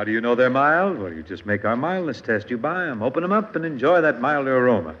aftertaste. How do you know they're mild? Well, you just make our mildness test. You buy them, open them up, and enjoy that milder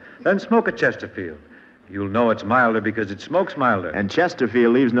aroma. Then smoke a Chesterfield. You'll know it's milder because it smokes milder. And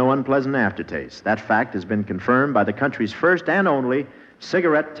Chesterfield leaves no unpleasant aftertaste. That fact has been confirmed by the country's first and only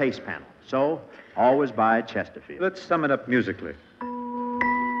cigarette taste panel. So, always buy Chesterfield. Let's sum it up musically.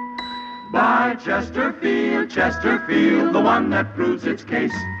 Buy Chesterfield, Chesterfield, the one that proves its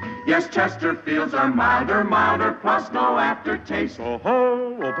case. Yes, Chesterfields are milder, milder, plus no aftertaste. So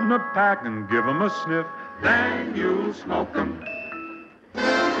ho, open a pack and give 'em a sniff. Then you'll smoke 'em.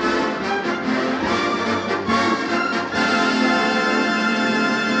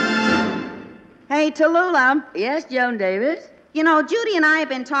 Hey, Tallulah. Yes, Joan Davis? You know, Judy and I have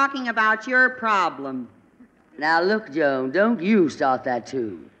been talking about your problem. Now, look, Joan, don't you start that,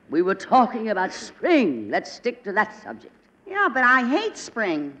 too. We were talking about spring. Let's stick to that subject. Yeah, but I hate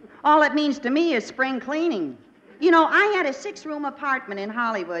spring. All it means to me is spring cleaning. You know, I had a 6-room apartment in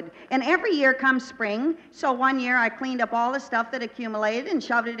Hollywood, and every year comes spring, so one year I cleaned up all the stuff that accumulated and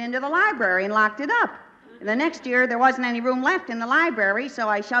shoved it into the library and locked it up. And the next year, there wasn't any room left in the library, so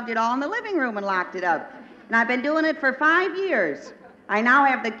I shoved it all in the living room and locked it up. And I've been doing it for 5 years. I now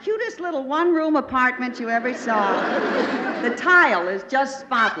have the cutest little 1-room apartment you ever saw. The tile is just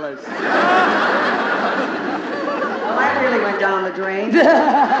spotless. Well, that really went down the drain.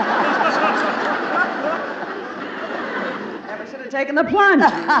 Never should have taken the plunge.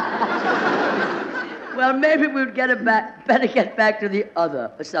 Well, maybe we'd better get back to the other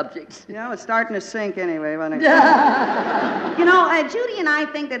subjects. Yeah, it's starting to sink anyway, wasn't it? You know, Judy and I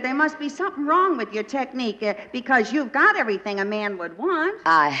think that there must be something wrong with your technique because you've got everything a man would want.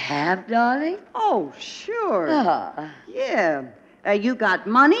 I have, darling? Oh, sure. Ah. Yeah. You got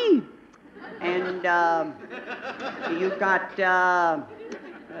money, and you got...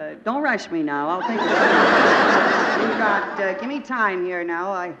 don't rush me now. I'll think about it. You got... give me time here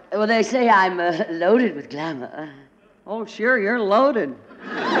now. Well, they say I'm loaded with glamour. Oh, sure, you're loaded.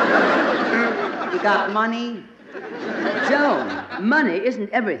 You got money? Joan, money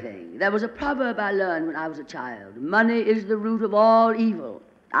isn't everything. There was a proverb I learned when I was a child. Money is the root of all evil.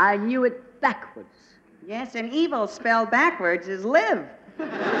 I knew it backwards. Yes, and evil spelled backwards is live.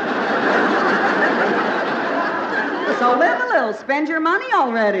 So live a little. Spend your money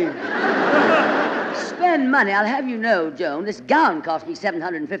already. Spend money? I'll have you know, Joan, this gown cost me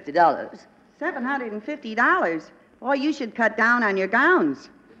 $750. $750? Boy, you should cut down on your gowns.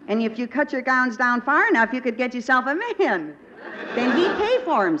 And if you cut your gowns down far enough, you could get yourself a man. Then he'd pay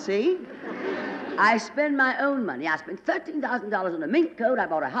for him, see? I spend my own money. I spent $13,000 on a mink coat. I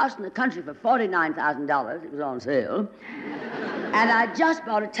bought a house in the country for $49,000. It was on sale. And I just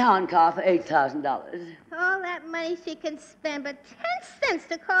bought a town car for $8,000. All that money she can spend, but 10 cents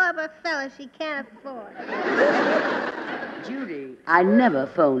to call up a fella she can't afford. Judy, I never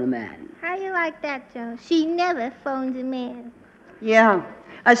phone a man. How you like that, Joe? She never phones a man. Yeah.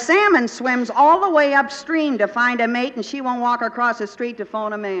 A salmon swims all the way upstream to find a mate, and she won't walk across the street to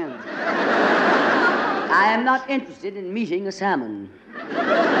phone a man. I am not interested in meeting a salmon. So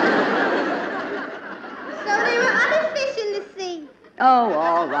there were other fish in the sea. Oh,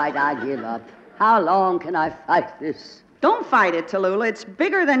 all right, I give up. How long can I fight this? Don't fight it, Tallulah. It's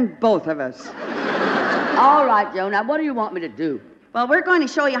bigger than both of us. All right, Joe. Now, what do you want me to do? Well, we're going to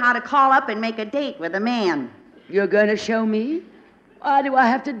show you how to call up and make a date with a man. You're going to show me? Why do I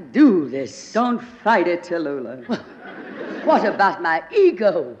have to do this? Don't fight it, Tallulah. What about my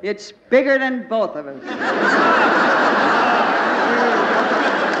ego? It's bigger than both of us.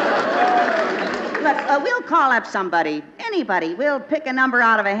 Look, we'll call up somebody. Anybody. We'll pick a number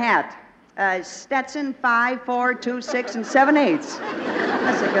out of a hat. Stetson 5, 4, 2, 6, and 7/8.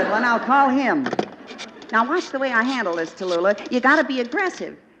 That's a good one. I'll call him. Now, watch the way I handle this, Tallulah. You gotta be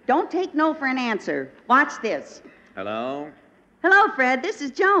aggressive. Don't take no for an answer. Watch this. Hello? Hello, Fred. This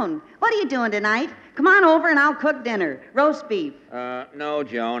is Joan. What are you doing tonight? Come on over and I'll cook dinner. Roast beef. No,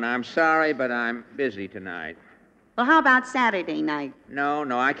 Joan. I'm sorry, but I'm busy tonight. Well, how about Saturday night? No,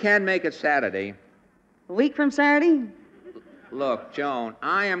 I can't make it Saturday. A week from Saturday? Look, Joan,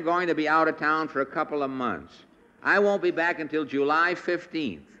 I am going to be out of town for a couple of months. I won't be back until July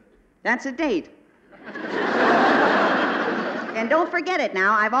 15th. That's a date. And don't forget it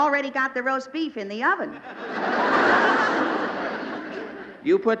now. I've already got the roast beef in the oven.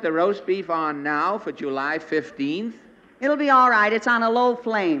 You put the roast beef on now for July 15th? It'll be all right. It's on a low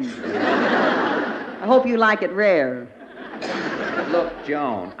flame. I hope you like it rare. Look,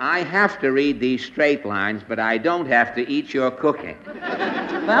 Joan, I have to read these straight lines, but I don't have to eat your cooking.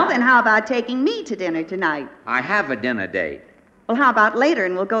 Well, then how about taking me to dinner tonight? I have a dinner date. Well, how about later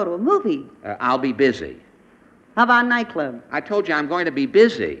and we'll go to a movie? I'll be busy. How about a nightclub? I told you I'm going to be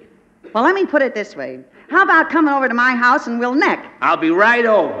busy. Well, let me put it this way. How about coming over to my house and we'll neck? I'll be right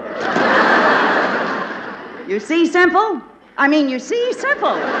over. You see simple? You see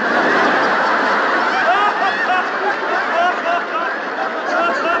simple.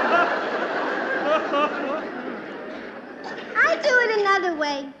 I do it another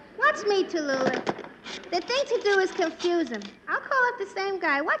way. Watch me, Tallulah. The thing to do is confuse him. I'll call up the same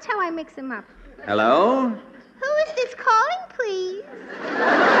guy. Watch how I mix him up. Hello? Who is this calling, please?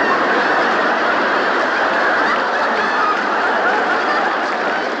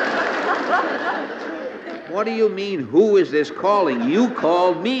 What do you mean, who is this calling? You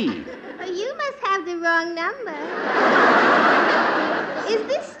called me. Well, you must have the wrong number. Is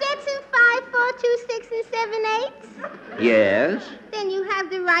this Stetson 5426778? Yes? Then you have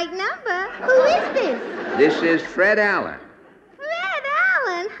the right number. Who is this? This is Fred Allen. Fred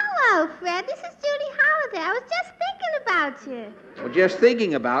Allen? Hello, Fred. This is Judy Holliday. I was just thinking about you. Well, just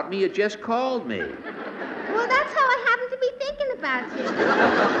thinking about me, you just called me. Well, that's how I happen to be thinking about you.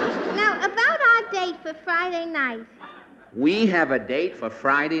 Now, about our date for Friday night. We have a date for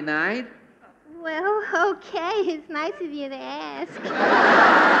Friday night? Well, okay. It's nice of you to ask.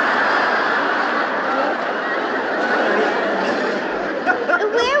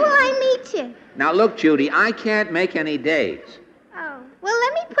 Where will I meet you? Now, look, Judy, I can't make any dates. Oh, well,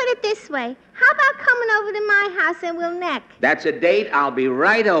 let me put it this way. How about coming over to my house and we'll neck? That's a date. I'll be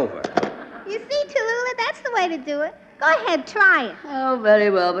right over. You see, Tallulah, that's the way to do it. Go ahead, try it. Oh, very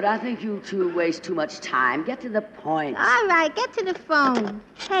well, but I think you two waste too much time. Get to the point. All right, get to the phone.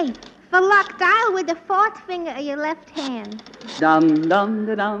 Hey, for luck, dial with the fourth finger of your left hand. Dum dum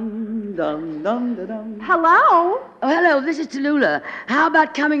da dum dum dum da dum. Hello? Oh, hello. This is Tallulah. How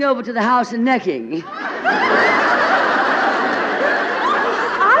about coming over to the house and necking?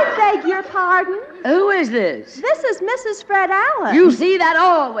 I beg your pardon? Who is this? This is Mrs. Fred Allen. You see, that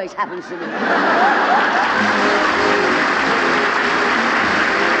always happens to me.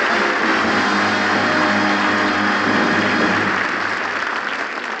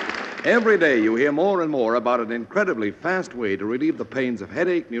 Every day you hear more and more about an incredibly fast way to relieve the pains of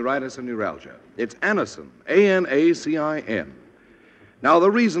headache, neuritis, and neuralgia. It's Anacin, A-N-A-C-I-N. Now, the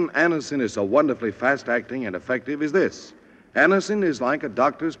reason Anacin is so wonderfully fast-acting and effective is this. Anacin is like a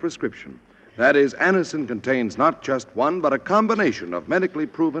doctor's prescription. That is, Anacin contains not just one, but a combination of medically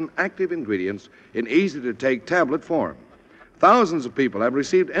proven active ingredients in easy-to-take tablet form. Thousands of people have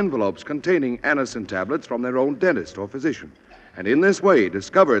received envelopes containing Anacin tablets from their own dentist or physician, and in this way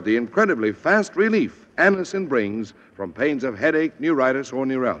discovered the incredibly fast relief Anacin brings from pains of headache, neuritis, or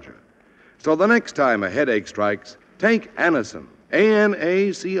neuralgia. So the next time a headache strikes, take Anacin,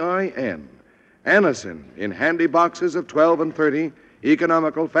 A-N-A-C-I-N. Anacin in handy boxes of 12 and 30,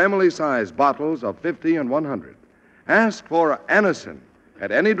 economical family-sized bottles of 50 and 100. Ask for Anacin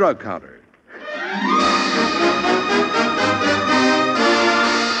at any drug counter.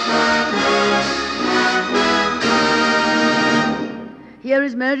 Here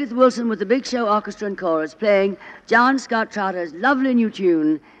is Meredith Wilson with the Big Show Orchestra and Chorus playing John Scott Trotter's lovely new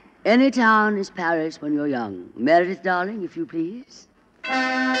tune, Any Town is Paris When You're Young. Meredith, darling, if you please.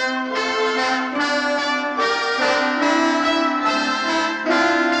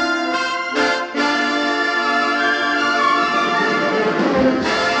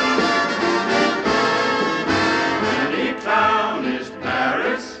 Any town is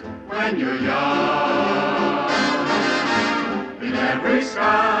Paris when you're young. In every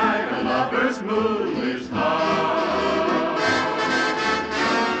sky a lover's moon is hung.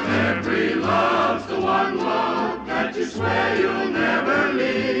 Every love's the one love that you swear you'll never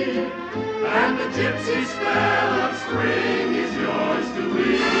leave, and the gypsy spell of spring is yours to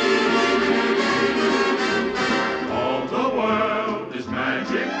weave.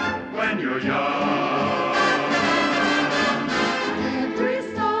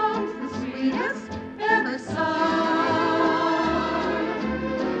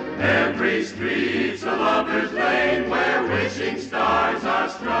 Every street's a lover's lane where wishing stars are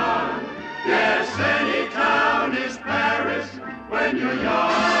strung. Yes, any town is Paris when you're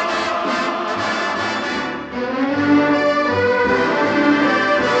young.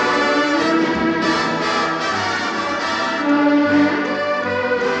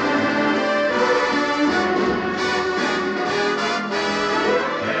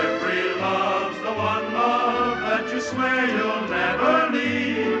 Every love's the one love that you swear you'll never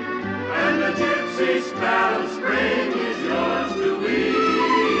leave, and the gypsy spell of spring is yours to weave.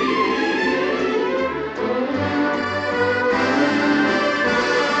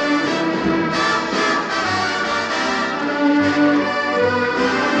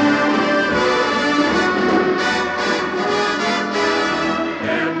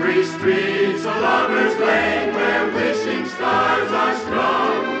 Every street's a lover's lane where wishing stars are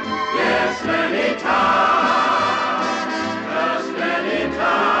strung. Yes, any town, just any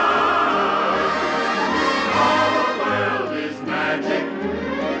town. All the world is magic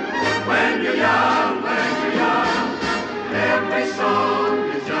when you're young, when you're young. Every song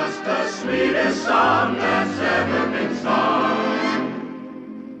is just the sweetest song that's ever been sung.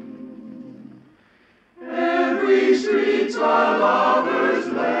 Every street's a lover's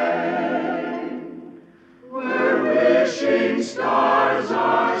lane where wishing stars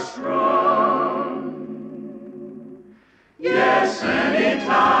are strung. Yes, any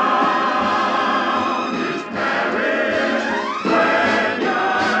town is Paris when you're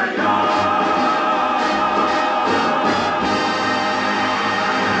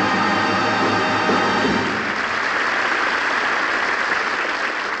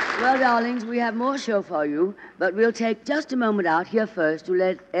Well, darlings, we have more show for you, but we'll take just a moment out here first to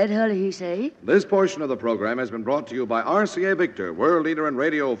let Ed Hurley say. This portion of the program has been brought to you by RCA Victor, world leader in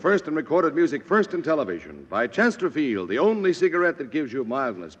radio, first in recorded music, first in television. By Chesterfield, the only cigarette that gives you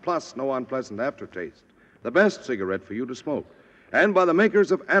mildness, plus no unpleasant aftertaste. The best cigarette for you to smoke. And by the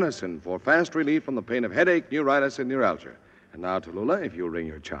makers of Anacin for fast relief from the pain of headache, neuritis, and neuralgia. And now, Tallulah, if you'll ring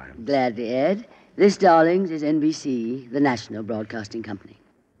your chime. Gladly, Ed. This, darlings, is NBC, the National Broadcasting Company.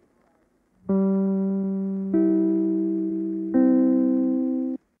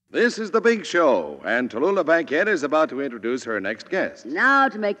 This is The Big Show, and Tallulah Bankhead is about to introduce her next guest. Now,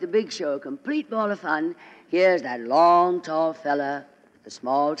 to make the big show a complete ball of fun, here's that long, tall fella with the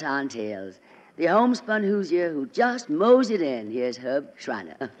small-town tales, the homespun Hoosier who just mows it in. Here's Herb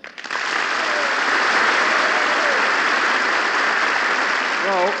Schreiner.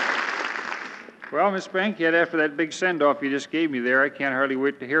 Well, Miss Bankhead, after that big send-off you just gave me there, I can't hardly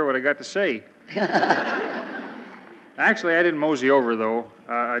wait to hear what I got to say. Actually, I didn't mosey over, though.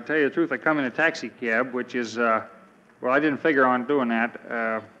 I tell you the truth, I come in a taxi cab, which is, well, I didn't figure on doing that.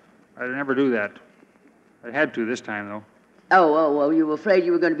 I never do that. I had to this time, though. Oh, you were afraid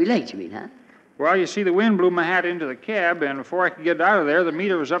you were going to be late, you mean, huh? Well, you see, the wind blew my hat into the cab, and before I could get out of there, the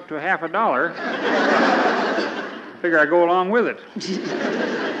meter was up to $50. Figure I'd go along with it.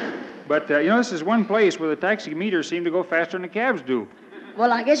 But, this is one place where the taxi meters seem to go faster than the cabs do.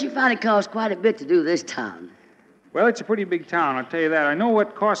 Well, I guess you find it costs quite a bit to do this town. Well, it's a pretty big town, I'll tell you that. I know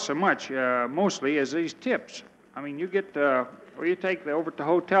what costs so much, mostly, is these tips. I mean, you take over at the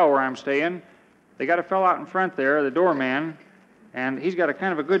hotel where I'm staying. They got a fellow out in front there, the doorman, and he's got a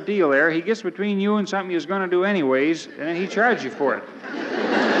kind of a good deal there. He gets between you and something he was going to do anyways, and then he charges you for it.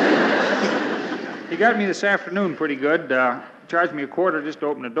 He got me this afternoon pretty good. Charged me $25 just to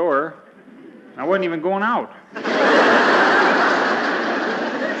open the door. I wasn't even going out.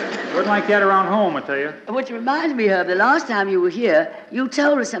 Wasn't like that around home, I tell you. Which reminds me, Herb, the last time you were here, you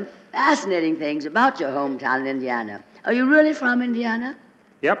told us some fascinating things about your hometown in Indiana. Are you really from Indiana?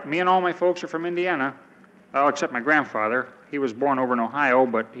 Yep, me and all my folks are from Indiana. Well, except my grandfather. He was born over in Ohio,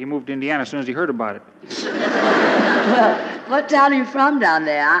 but he moved to Indiana as soon as he heard about it. Well, what town are you from down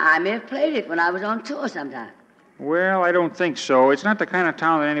there? I may have played it when I was on tour sometime. Well, I don't think so. It's not the kind of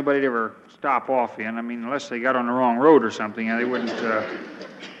town that anybody'd ever stop off in. I mean, unless they got on the wrong road or something, they wouldn't...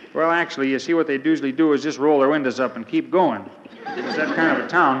 Well, actually, you see, what they usually do is just roll their windows up and keep going. It's that kind of a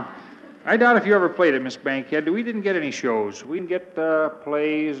town. I doubt if you ever played it, Miss Bankhead. We didn't get any shows. We didn't get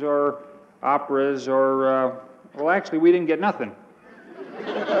plays or operas or... well, actually, we didn't get nothing.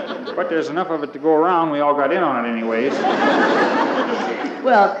 But there's enough of it to go around. We all got in on it anyways.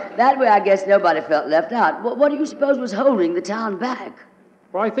 Well, that way I guess nobody felt left out. What do you suppose was holding the town back?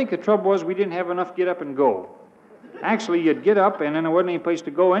 Well, I think the trouble was we didn't have enough get up and go. Actually, you'd get up, and then there wasn't any place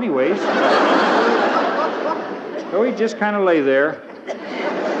to go anyways. So we'd just kind of lay there.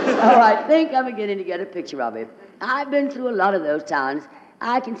 Oh, I think I'm beginning to get a picture of it. I've been through a lot of those towns.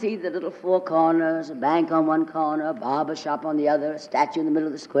 I can see the little four corners, a bank on one corner, a barber shop on the other, a statue in the middle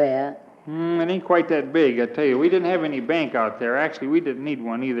of the square. It ain't quite that big, I tell you. We didn't have any bank out there. Actually, we didn't need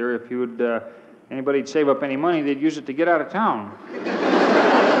one either. If anybody'd save up any money, they'd use it to get out of town.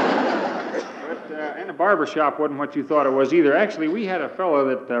 And the barber shop wasn't what you thought it was either. Actually, we had a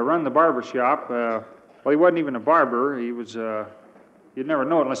fellow that run the barber shop. Well, he wasn't even a barber. He was, you'd never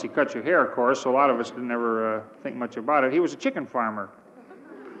know it unless he cut your hair, of course, so a lot of us didn't ever think much about it. He was a chicken farmer.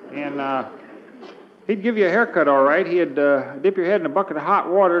 And he'd give you a haircut all right. He'd dip your head in a bucket of hot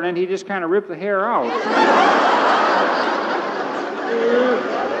water, and then he'd just kind of rip the hair out.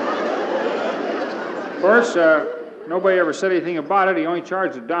 Of course, nobody ever said anything about it. He only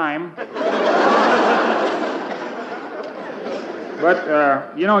charged a dime.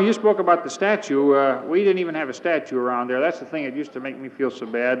 But, you spoke about the statue. We didn't even have a statue around there. That's the thing that used to make me feel so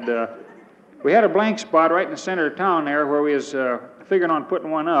bad. We had a blank spot right in the center of town there where we was figuring on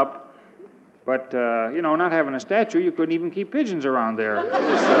putting one up. But, not having a statue, you couldn't even keep pigeons around there.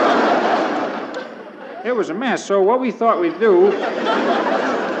 It was a mess. So what we thought we'd do,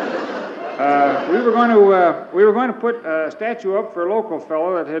 we were going to put a statue up for a local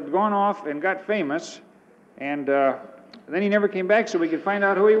fellow that had gone off and got famous, and then he never came back so we could find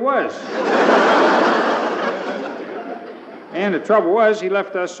out who he was. And the trouble was, he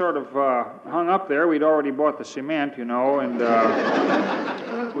left us sort of hung up there. We'd already bought the cement, and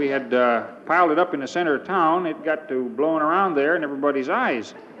we had piled it up in the center of town. It got to blowing around there in everybody's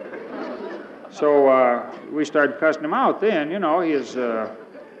eyes. So we started cussing him out then. He is,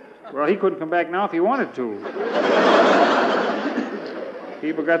 he couldn't come back now if he wanted to.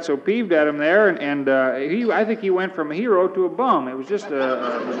 People got so peeved at him there, and I think he went from a hero to a bum. It was just it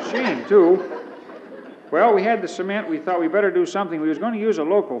was a shame, too. Well, we had the cement. We thought we better do something. We was going to use a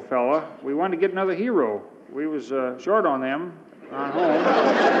local fella. We wanted to get another hero. We was short on them on home.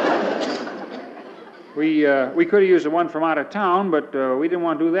 We could have used the one from out of town, but we didn't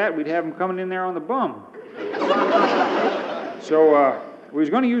want to do that. We'd have him coming in there on the bum. So we was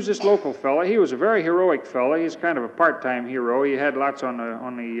going to use this local fella. He was a very heroic fella. He's kind of a part-time hero. He had lots on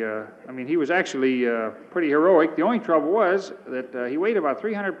the he was actually pretty heroic. The only trouble was that he weighed about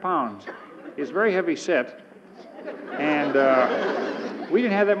 300 pounds. He was very heavy set, and we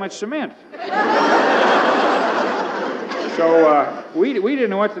didn't have that much cement. So we didn't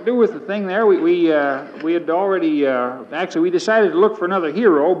know what to do with the thing there. We had already, actually we decided to look for another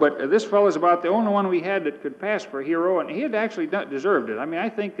hero, but this fellow's about the only one we had that could pass for a hero, and he had actually deserved it. I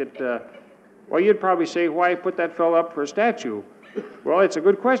think that, you'd probably say, why put that fellow up for a statue? Well, it's a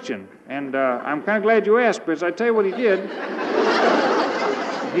good question, and I'm kind of glad you asked, because I tell you what he did.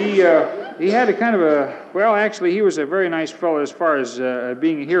 He had a kind of actually he was a very nice fellow as far as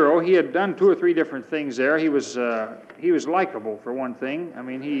being a hero. He had done 2 or 3 different things there. He was likable, for one thing.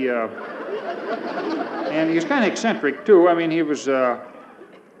 And he was kind of eccentric, too. He was, he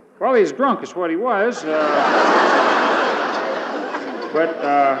was drunk is what he was. But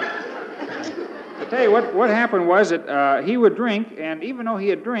I tell you what happened was that he would drink, and even though he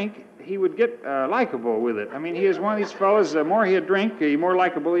had drink, he would get likable with it. He was one of these fellas, the more he'd drink, the more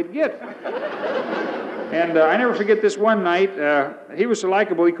likable he'd get. And I never forget this one night. He was so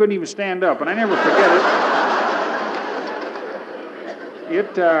likable he couldn't even stand up, and I never forget it.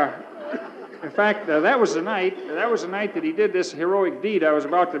 In fact, that was the night that he did this heroic deed I was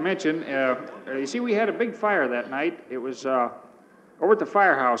about to mention. You see, we had a big fire that night. It was over at the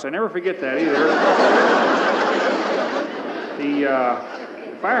firehouse. I never forget that either. The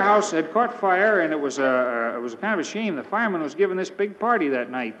firehouse had caught fire, and it was kind of a shame. The fireman was giving this big party that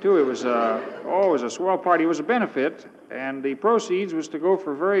night too. It was a swell party. It was a benefit, and the proceeds was to go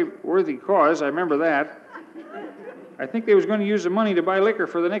for a very worthy cause. I remember that. I think they was going to use the money to buy liquor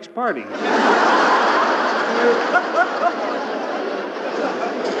for the next party. And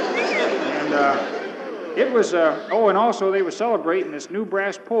it was, and also they were celebrating this new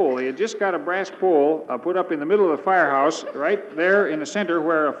brass pole. They had just got a brass pole put up in the middle of the firehouse, right there in the center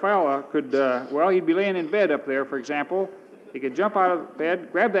where a fella could, he'd be laying in bed up there, for example. He could jump out of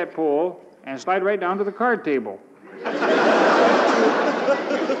bed, grab that pole, and slide right down to the card table.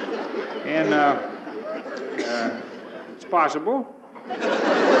 And it's possible.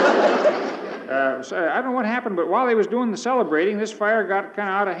 So I don't know what happened, but while they was doing the celebrating, this fire got kind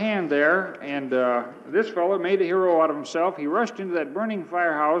of out of hand there, and this fellow made a hero out of himself. He rushed into that burning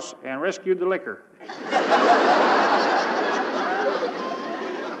firehouse and rescued the liquor.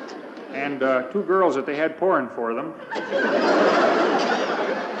 And 2 girls that they had pouring for them.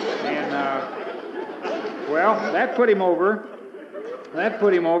 And, that put him over. That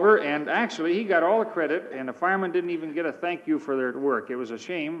put him over, and actually he got all the credit, and the firemen didn't even get a thank you for their work. It was a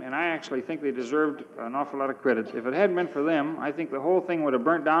shame, and I actually think they deserved an awful lot of credit. If it hadn't been for them, I think the whole thing would have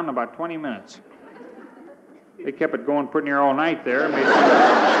burnt down in about 20 minutes. They kept it going pretty near all night there.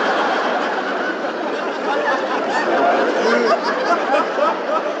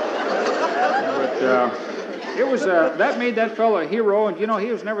 It was that made that fellow a hero, and he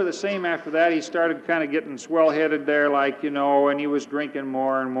was never the same after that. He started kind of getting swell-headed there, and he was drinking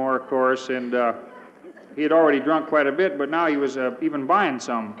more and more, of course, and he had already drunk quite a bit, but now he was even buying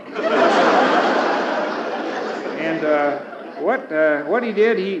some. And what he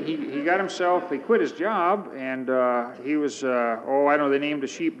did, he got himself, he quit his job, and he was, they named a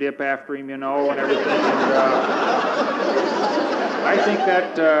sheep dip after him, and everything. And I think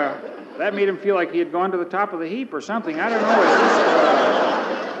that made him feel like he had gone to the top of the heap or something. I don't know.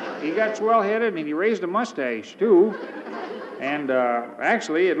 He got swell-headed, and he raised a mustache, too. And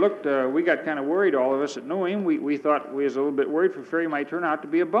actually, it looked, we got kind of worried, all of us that knew him. We thought we was a little bit worried for fear he might turn out to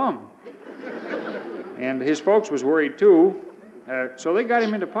be a bum. And his folks was worried, too. So they got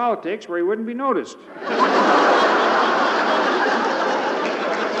him into politics where he wouldn't be noticed.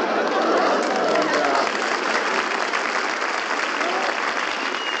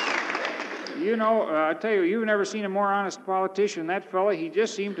 I tell you, you've never seen a more honest politician. That fella, he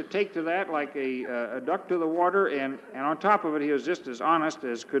just seemed to take to that like a duck to the water, and on top of it, he was just as honest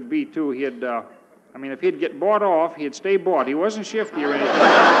as could be, too. He'd, if he'd get bought off, he'd stay bought. He wasn't shifty or anything.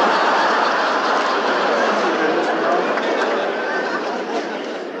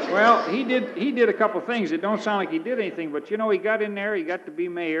 Well, he did a couple things. It don't sound like he did anything, but he got in there, he got to be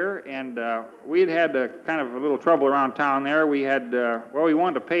mayor, and we'd had kind of a little trouble around town there. We had, we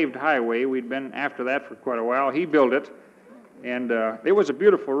wanted a paved highway. We'd been after that for quite a while. He built it, and it was a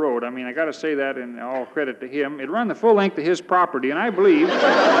beautiful road. I got to say that in all credit to him. It run the full length of his property, and I believe...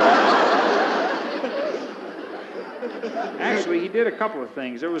 Actually, he did a couple of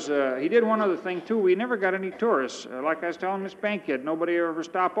things. He did one other thing, too. We never got any tourists. Like I was telling Miss Bankhead, nobody ever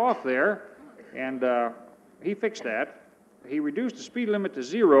stopped off there. And he fixed that. He reduced the speed limit to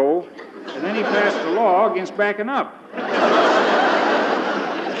 0, and then he passed a law against backing up.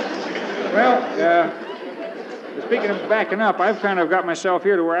 Well, speaking of backing up, I've kind of got myself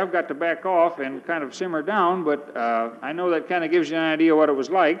here to where I've got to back off and kind of simmer down, but I know that kind of gives you an idea what it was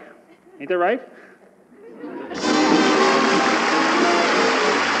like. Ain't that right?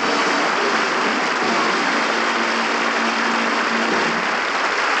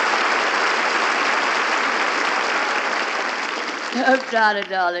 Oh, Donna,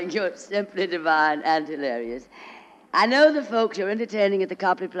 darling, you're simply divine and hilarious. I know the folks you're entertaining at the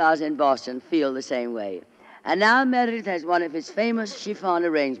Copley Plaza in Boston feel the same way. And now Meredith has one of his famous chiffon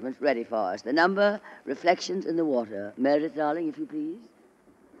arrangements ready for us. The number, Reflections in the Water. Meredith, darling, if you please.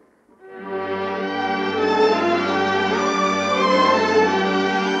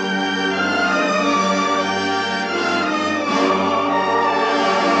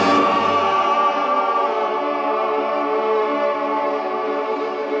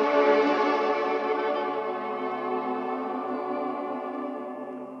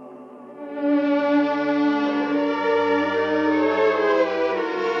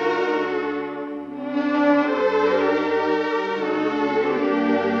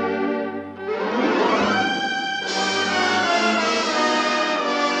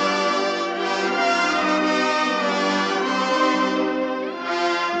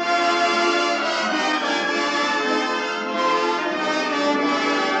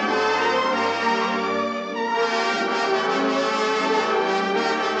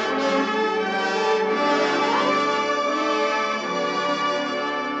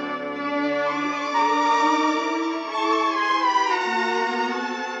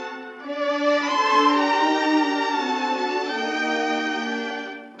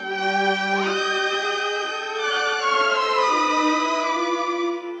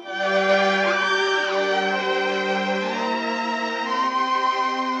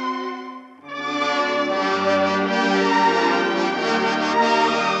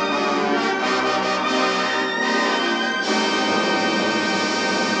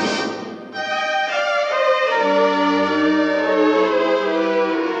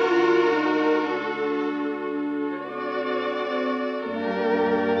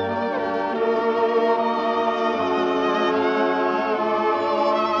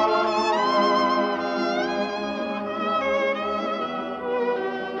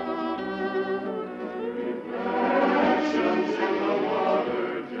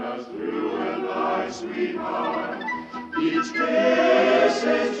 Each kiss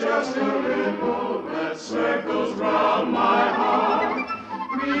is just a ripple that circles round my heart.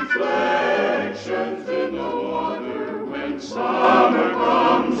 summer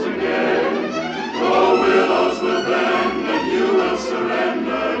comes again, the willows will bend and you will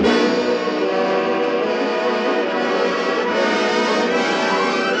surrender.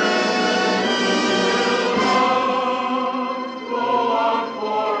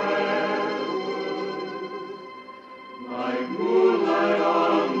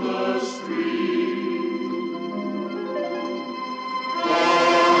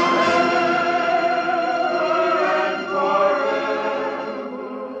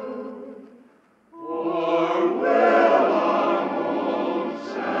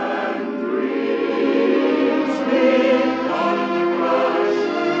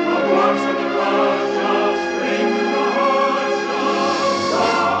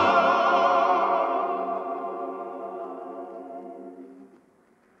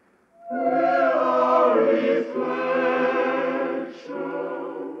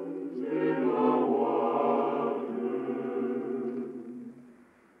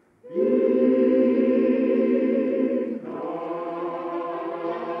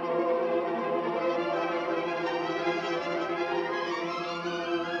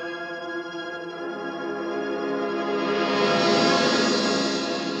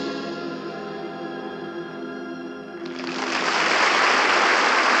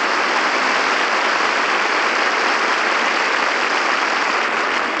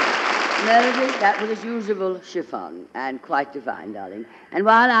 Meredith, that was as usual chiffon, and quite divine, darling. And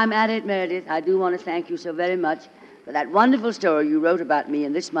while I'm at it, Meredith, I do want to thank you so very much for that wonderful story you wrote about me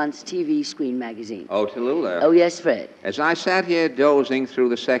in this month's TV Screen magazine. Oh, Tallulah. Oh, yes, Fred. As I sat here dozing through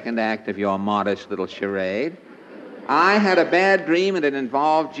the second act of your modest little charade, I had a bad dream and it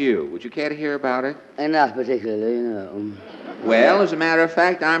involved you. Would you care to hear about it? Not particularly, no. Well, as a matter of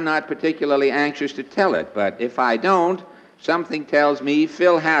fact, I'm not particularly anxious to tell it, but if I don't, something tells me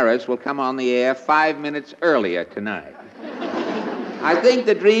Phil Harris will come on the air 5 minutes earlier tonight. I think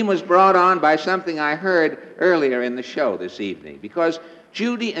the dream was brought on by something I heard earlier in the show this evening, because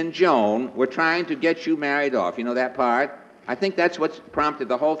Judy and Joan were trying to get you married off. You know that part? I think that's what's prompted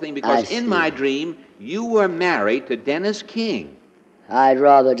the whole thing, because in my dream, you were married to Dennis King. I'd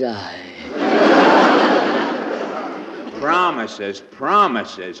rather die. Promises,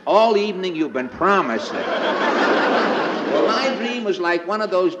 promises. All evening you've been promising. Well, my dream was like one of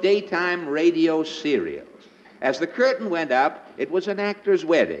those daytime radio serials. As the curtain went up, it was an actor's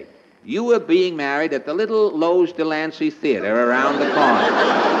wedding. You were being married at the little Lowe's Delancey Theater around the corner.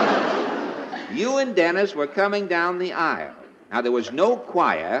 You and Dennis were coming down the aisle. Now, there was no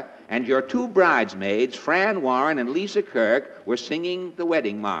choir, and your two bridesmaids, Fran Warren and Lisa Kirk, were singing the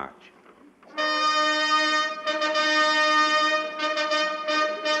wedding march.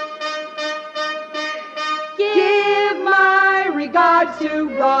 Give my regards to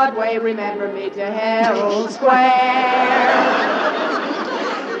Broadway, remember me to Herald Square.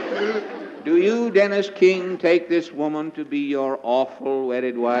 Do you, Dennis King, take this woman to be your awful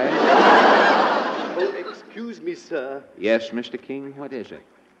wedded wife? Oh, excuse me, sir. Yes, Mr. King, what is it?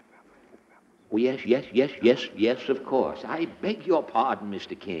 Oh, yes, of course. I beg your pardon,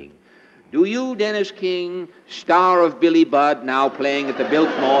 Mr. King. Do you, Dennis King, star of Billy Budd, now playing at the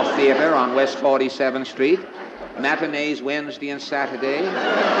Biltmore Theater on West 47th Street, matinees Wednesday and Saturday,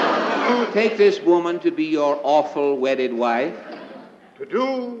 take this woman to be your awful wedded wife? To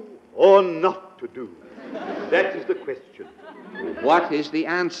do or not to do? That is the question. What is the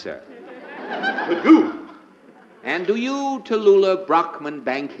answer? To do. And do you, Tallulah Brockman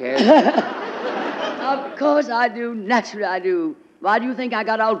Bankhead? Of course I do. Naturally I do. Why do you think I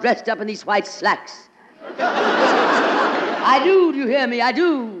got all dressed up in these white slacks? I do you hear me? I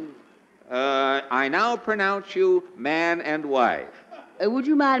do. I now pronounce you man and wife. Would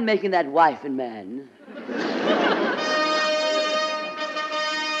you mind making that wife and man?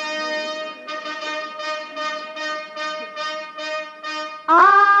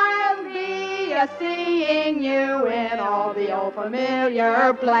 I'll be seeing you in all the old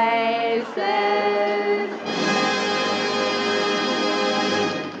familiar places.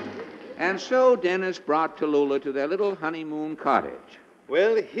 And so Dennis brought Tallulah to their little honeymoon cottage.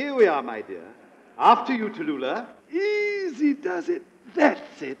 Well, here we are, my dear. After you, Tallulah. Easy does it.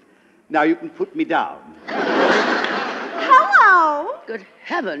 That's it. Now you can put me down. Hello. Good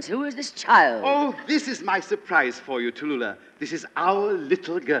heavens, who is this child? Oh, this is my surprise for you, Tallulah. This is our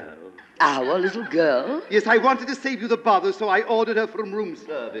little girl. Our little girl? Yes, I wanted to save you the bother, so I ordered her from room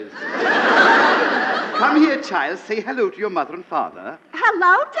service. Come here, child. Say hello to your mother and father.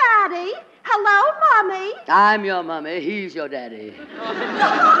 Hello, Daddy. Hello, Mommy. I'm your mummy. He's your daddy. You're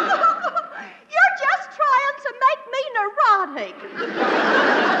just trying to make me neurotic.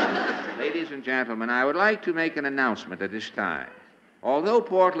 Ladies ladies and gentlemen, I would like to make an announcement at this time. Although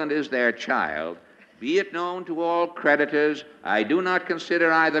Portland is their child, be it known to all creditors, I do not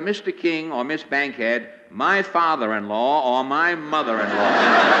consider either Mr. King or Miss Bankhead my father-in-law or my mother-in-law.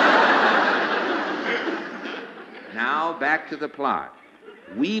 Now, back to the plot.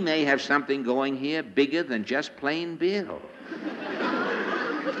 We may have something going here bigger than just plain Bill.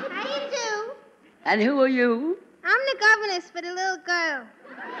 How you do? And who are you? I'm the governess for the little girl.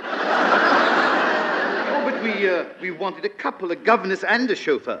 Oh, but we wanted a couple, a governess and a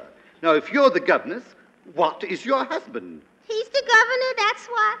chauffeur. Now, if you're the governess, what is your husband? He's the governor, that's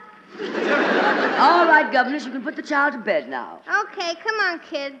what. All right, governess, you can put the child to bed now. Okay, come on,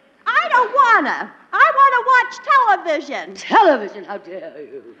 kid. I don't wanna. I wanna watch television. Television, how dare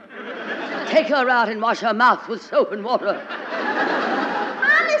you? Take her out and wash her mouth with soap and water.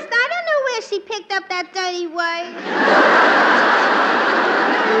 Honest, I don't know where she picked up that dirty word.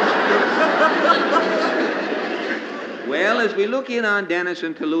 Well, as we look in on Dennis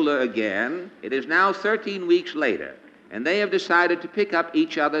and Tallulah again, it is now 13 weeks later, and they have decided to pick up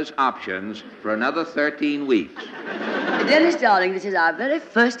each other's options for another 13 weeks. Dennis, darling, this is our very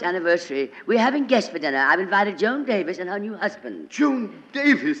first anniversary. We're having guests for dinner. I've invited Joan Davis and her new husband. Joan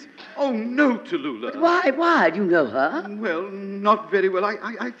Davis? Oh, no, Tallulah. But why? Why? Do you know her? Well, not very well.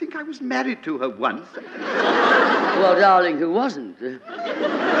 I think I was married to her once. Well, darling, who wasn't?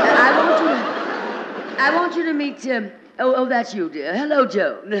 I want you to meet, that's you, dear. Hello,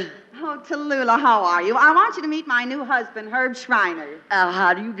 Joan. Oh, Tallulah, how are you? I want you to meet my new husband, Herb Schreiner.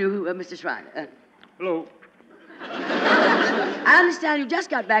 How do you do, Mr. Schreiner? Hello. I understand you just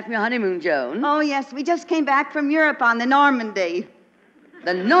got back from your honeymoon, Joan. Oh, yes, we just came back from Europe on the Normandy.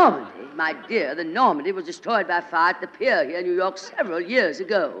 The Normandy? My dear, the Normandy was destroyed by fire at the pier here in New York several years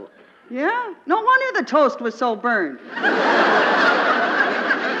ago. Yeah? No wonder the toast was so burned. How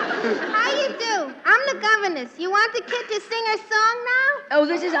you do? I'm the governess. You want the kid to sing her song now? Oh,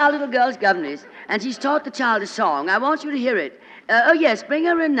 this is our little girl's governess, and she's taught the child a song. I want you to hear it. Yes, bring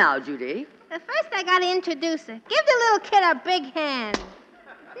her in now, Judy. But first, I gotta introduce her. Give the little kid a big hand.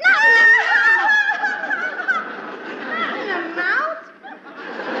 Not in the mouth.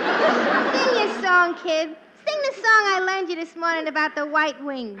 Sing your song, kid. Sing the song I learned you this morning about the white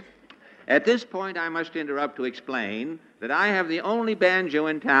wings. At this point, I must interrupt to explain that I have the only banjo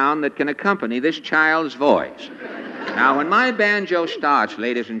in town that can accompany this child's voice. Now, when my banjo starts,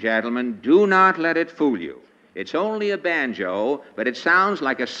 ladies and gentlemen, do not let it fool you. It's only a banjo, but it sounds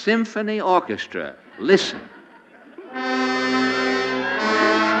like a symphony orchestra. Listen.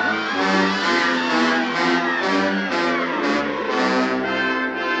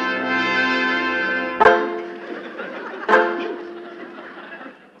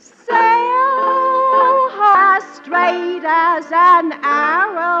 Straight as an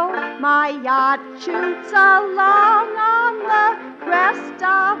arrow, my yacht shoots along on the crest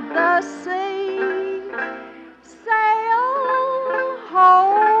of the sea. Sail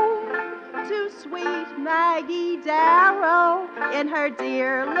home to sweet Maggie Darrow in her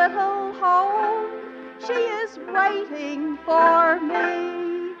dear little home. She is waiting for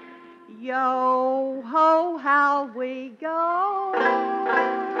me. Yo ho, how we go.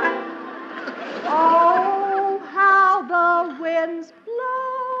 Oh, how the winds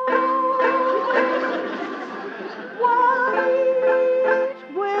blow. White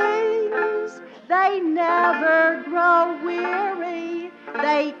wings, they never grow weary.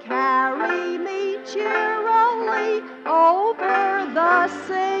 They carry me cheerily over the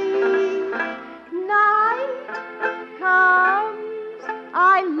sea. Night comes,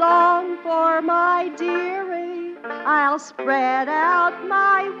 I long for my dearie. I'll spread out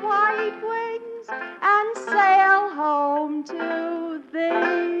my white wings and sail home to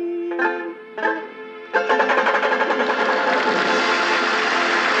thee.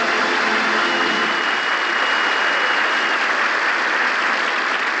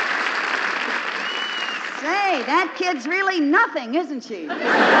 Say, that kid's really nothing, isn't she?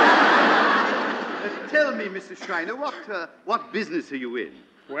 Tell me, Mr. Schreiner, what business are you in?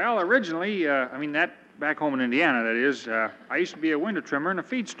 Well, originally, that back home in Indiana, that is, I used to be a window trimmer in a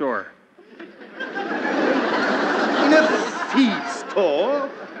feed store. In a feed store?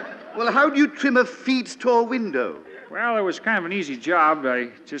 Well, how do you trim a feed store window? Well, it was kind of an easy job. I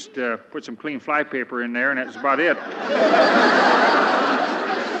just put some clean flypaper in there, and that's about it.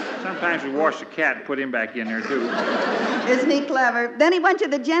 Sometimes we wash the cat and put him back in there, too. Isn't he clever? Then he went to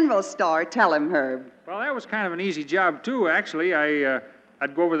the general store. Tell him, Herb. Well, that was kind of an easy job, too, actually. I'd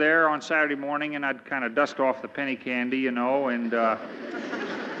go over there on Saturday morning, and I'd kind of dust off the penny candy, and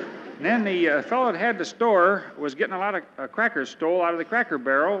And then the fellow that had the store was getting a lot of crackers stole out of the Cracker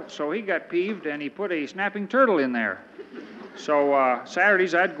Barrel, so he got peeved and he put a snapping turtle in there. So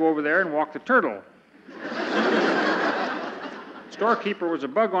Saturdays I'd go over there and walk the turtle. Storekeeper was a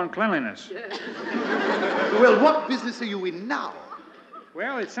bug on cleanliness. Well, what business are you in now?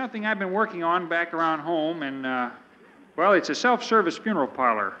 Well, it's something I've been working on back around home, and, well, it's a self-service funeral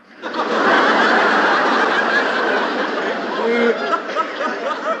parlor.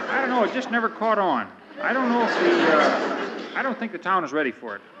 I don't know, it just never caught on. I don't know if I don't think the town is ready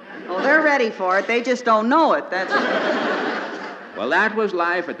for it. Oh, they're ready for it. They just don't know it. That's Well, that was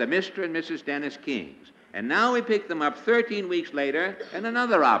life at the Mr. and Mrs. Dennis King's. And now we pick them up 13 weeks later, and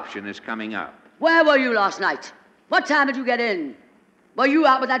another option is coming up. Where were you last night? What time did you get in? Were you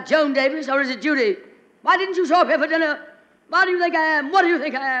out with that Joan Davis, or is it Judy? Why didn't you show up here for dinner? Why do you think I am? What do you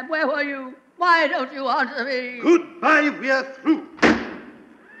think I am? Where were you? Why don't you answer me? Goodbye, we're through.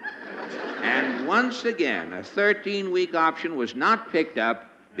 And once again, a 13-week option was not picked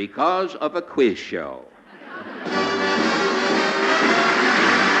up because of a quiz show.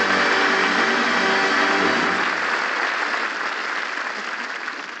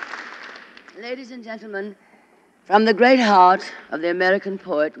 Ladies and gentlemen, from the great heart of the American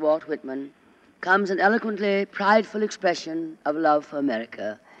poet Walt Whitman comes an eloquently prideful expression of love for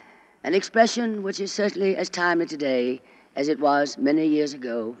America, an expression which is certainly as timely today as it was many years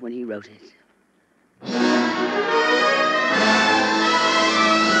ago when he wrote it.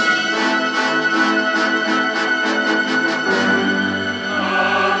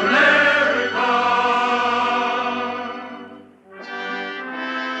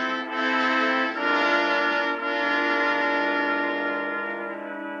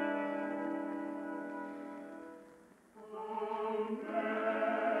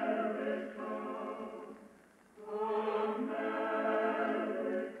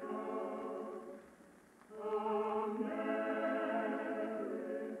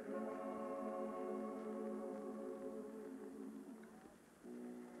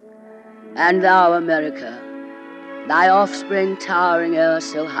 And thou, America, thy offspring towering o'er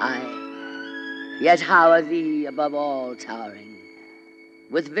so high, yet how are thee above all towering,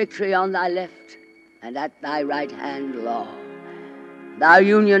 with victory on thy left and at thy right hand law, thou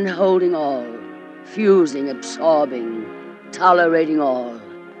Union holding all, fusing, absorbing, tolerating all,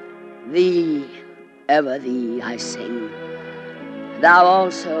 thee, ever thee I sing. Thou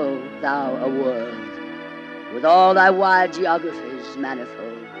also, thou a world, with all thy wide geographies manifold,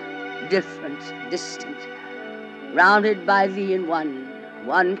 different, distant, rounded by thee in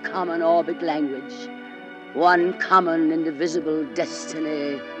one common orbit language, one common indivisible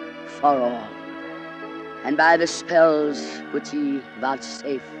destiny for all. And by the spells which ye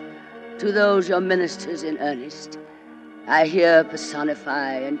vouchsafe to those your ministers in earnest, I here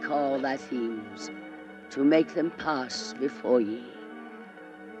personify and call thy themes to make them pass before ye.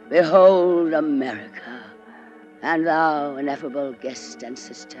 Behold America, and thou ineffable guest and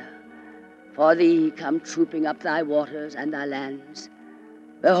sister, for thee come trooping up thy waters and thy lands.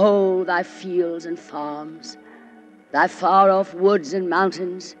 Behold thy fields and farms, thy far-off woods and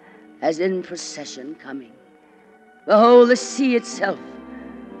mountains, as in procession coming. Behold the sea itself,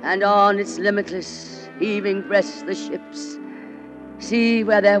 and on its limitless, heaving breast the ships. See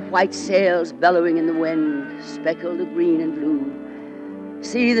where their white sails bellowing in the wind speckle the green and blue.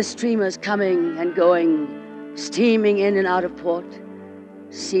 See the streamers coming and going, steaming in and out of port.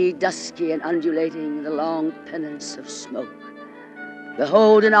 See dusky and undulating the long pennants of smoke.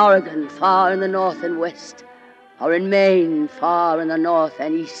 Behold in Oregon, far in the north and west, or in Maine, far in the north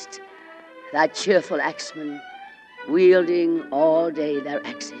and east, thy cheerful axemen wielding all day their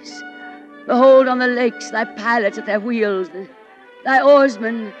axes. Behold on the lakes thy pilots at their wheels, thy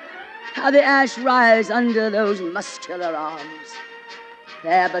oarsmen, how the ash rise under those muscular arms.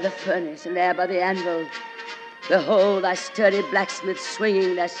 There by the furnace and there by the anvil, behold thy sturdy blacksmiths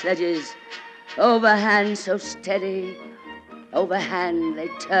swinging their sledges. Overhand so steady, overhand they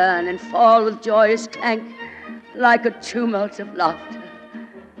turn and fall with joyous clank like a tumult of laughter.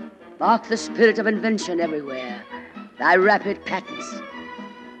 Mark the spirit of invention everywhere, thy rapid patents,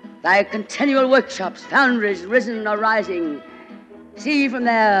 thy continual workshops, foundries risen or rising. See from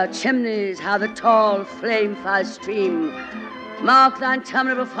their chimneys how the tall flame fires stream. Mark thy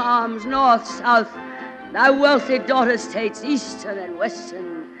interminable farms, north, south, thy wealthy daughter states, eastern and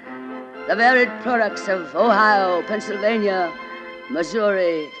western, the varied products of Ohio, Pennsylvania,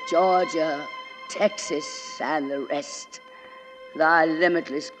 Missouri, Georgia, Texas, and the rest. Thy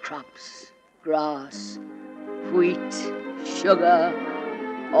limitless crops, grass, wheat, sugar,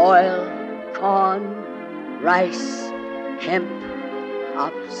 oil, corn, rice, hemp,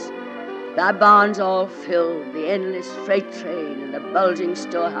 hops, Thy barns all filled, the endless freight train and the bulging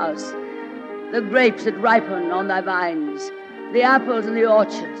storehouse, the grapes that ripen on thy vines, the apples in the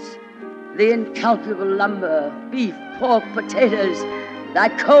orchards, the incalculable lumber, beef, pork, potatoes, thy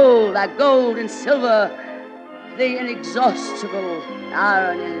coal, thy gold and silver, the inexhaustible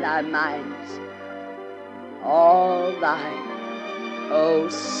iron in thy mines. All thine, O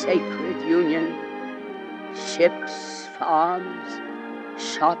sacred Union, ships, farms,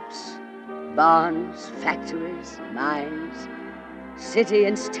 shops, barns, factories, mines, city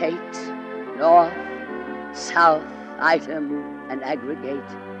and state, north, south, item, and aggregate.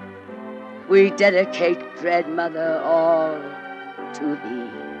 We dedicate, dread Mother, all to thee.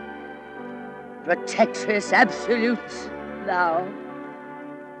 Protectress absolute, thou,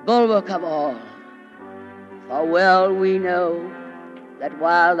 bulwark of all. For well we know that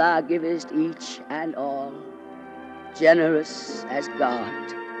while thou givest each and all, generous as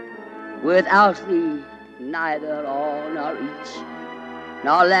God, without thee neither all nor each,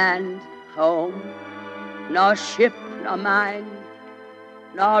 nor land, home, nor ship, nor mine,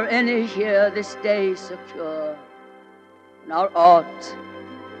 nor any here this day secure, nor aught,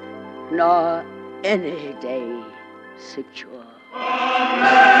 nor any day secure.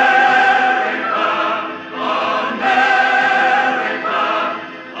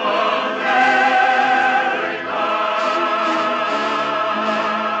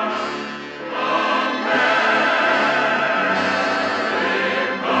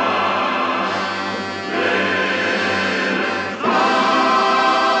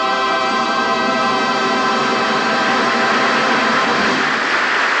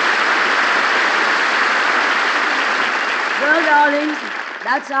 Darlings,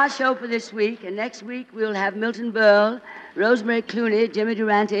 that's our show for this week. And next week we'll have Milton Berle, Rosemary Clooney, Jimmy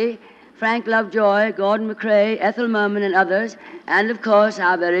Durante, Frank Lovejoy, Gordon McCrae, Ethel Merman, and others. And, of course,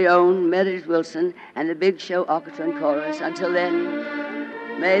 our very own Meredith Wilson and the Big Show Orchestra and Chorus. Until then,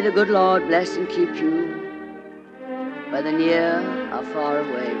 may the good Lord bless and keep you, whether near or far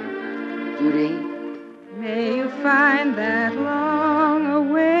away. Judy? May you find that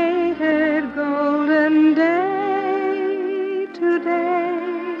long-awaited golden day today.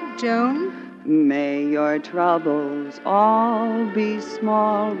 Joan? May your troubles all be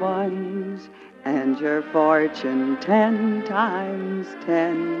small ones, and your fortune 10 times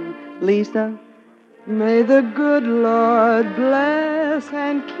 10. Lisa? May the good Lord bless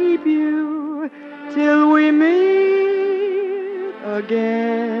and keep you till we meet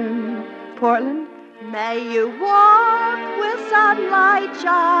again. Portland? May you walk with sunlight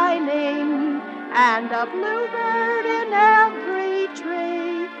shining and a bluebird in every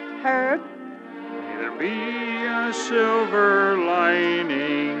tree. Herb? May there be a silver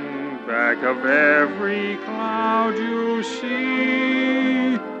lining back of every cloud you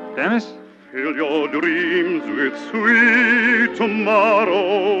see. Dennis? Fill your dreams with sweet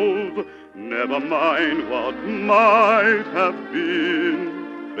tomorrows. Never mind what might have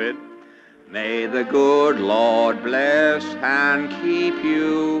been. Fred? May the good Lord bless and keep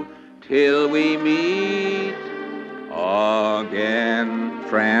you till we meet again.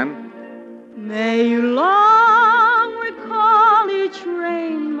 Fran? May you long recall each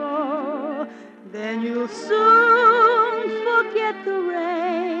rainbow, then you'll soon forget the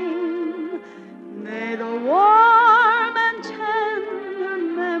rain. May the warm and tender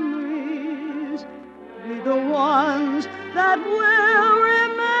memories be the ones that will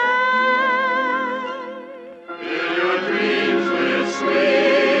remain. Fill your dreams with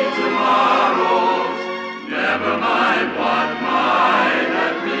sweet tomorrows. Never mind what might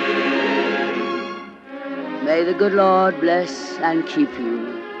have been. May the good Lord bless and keep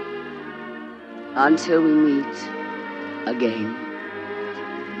you until we meet again.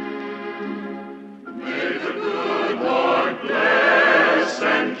 May the good Lord bless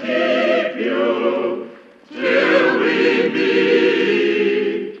and keep you till we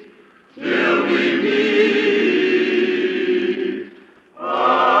meet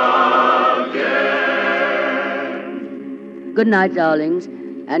again. Good night, darlings,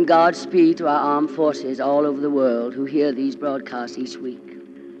 and Godspeed to our armed forces all over the world who hear these broadcasts each week.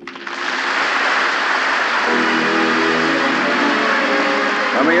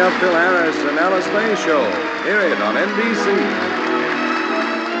 Coming up, Phil Harris and Alice Faye Show. Hear it on NBC.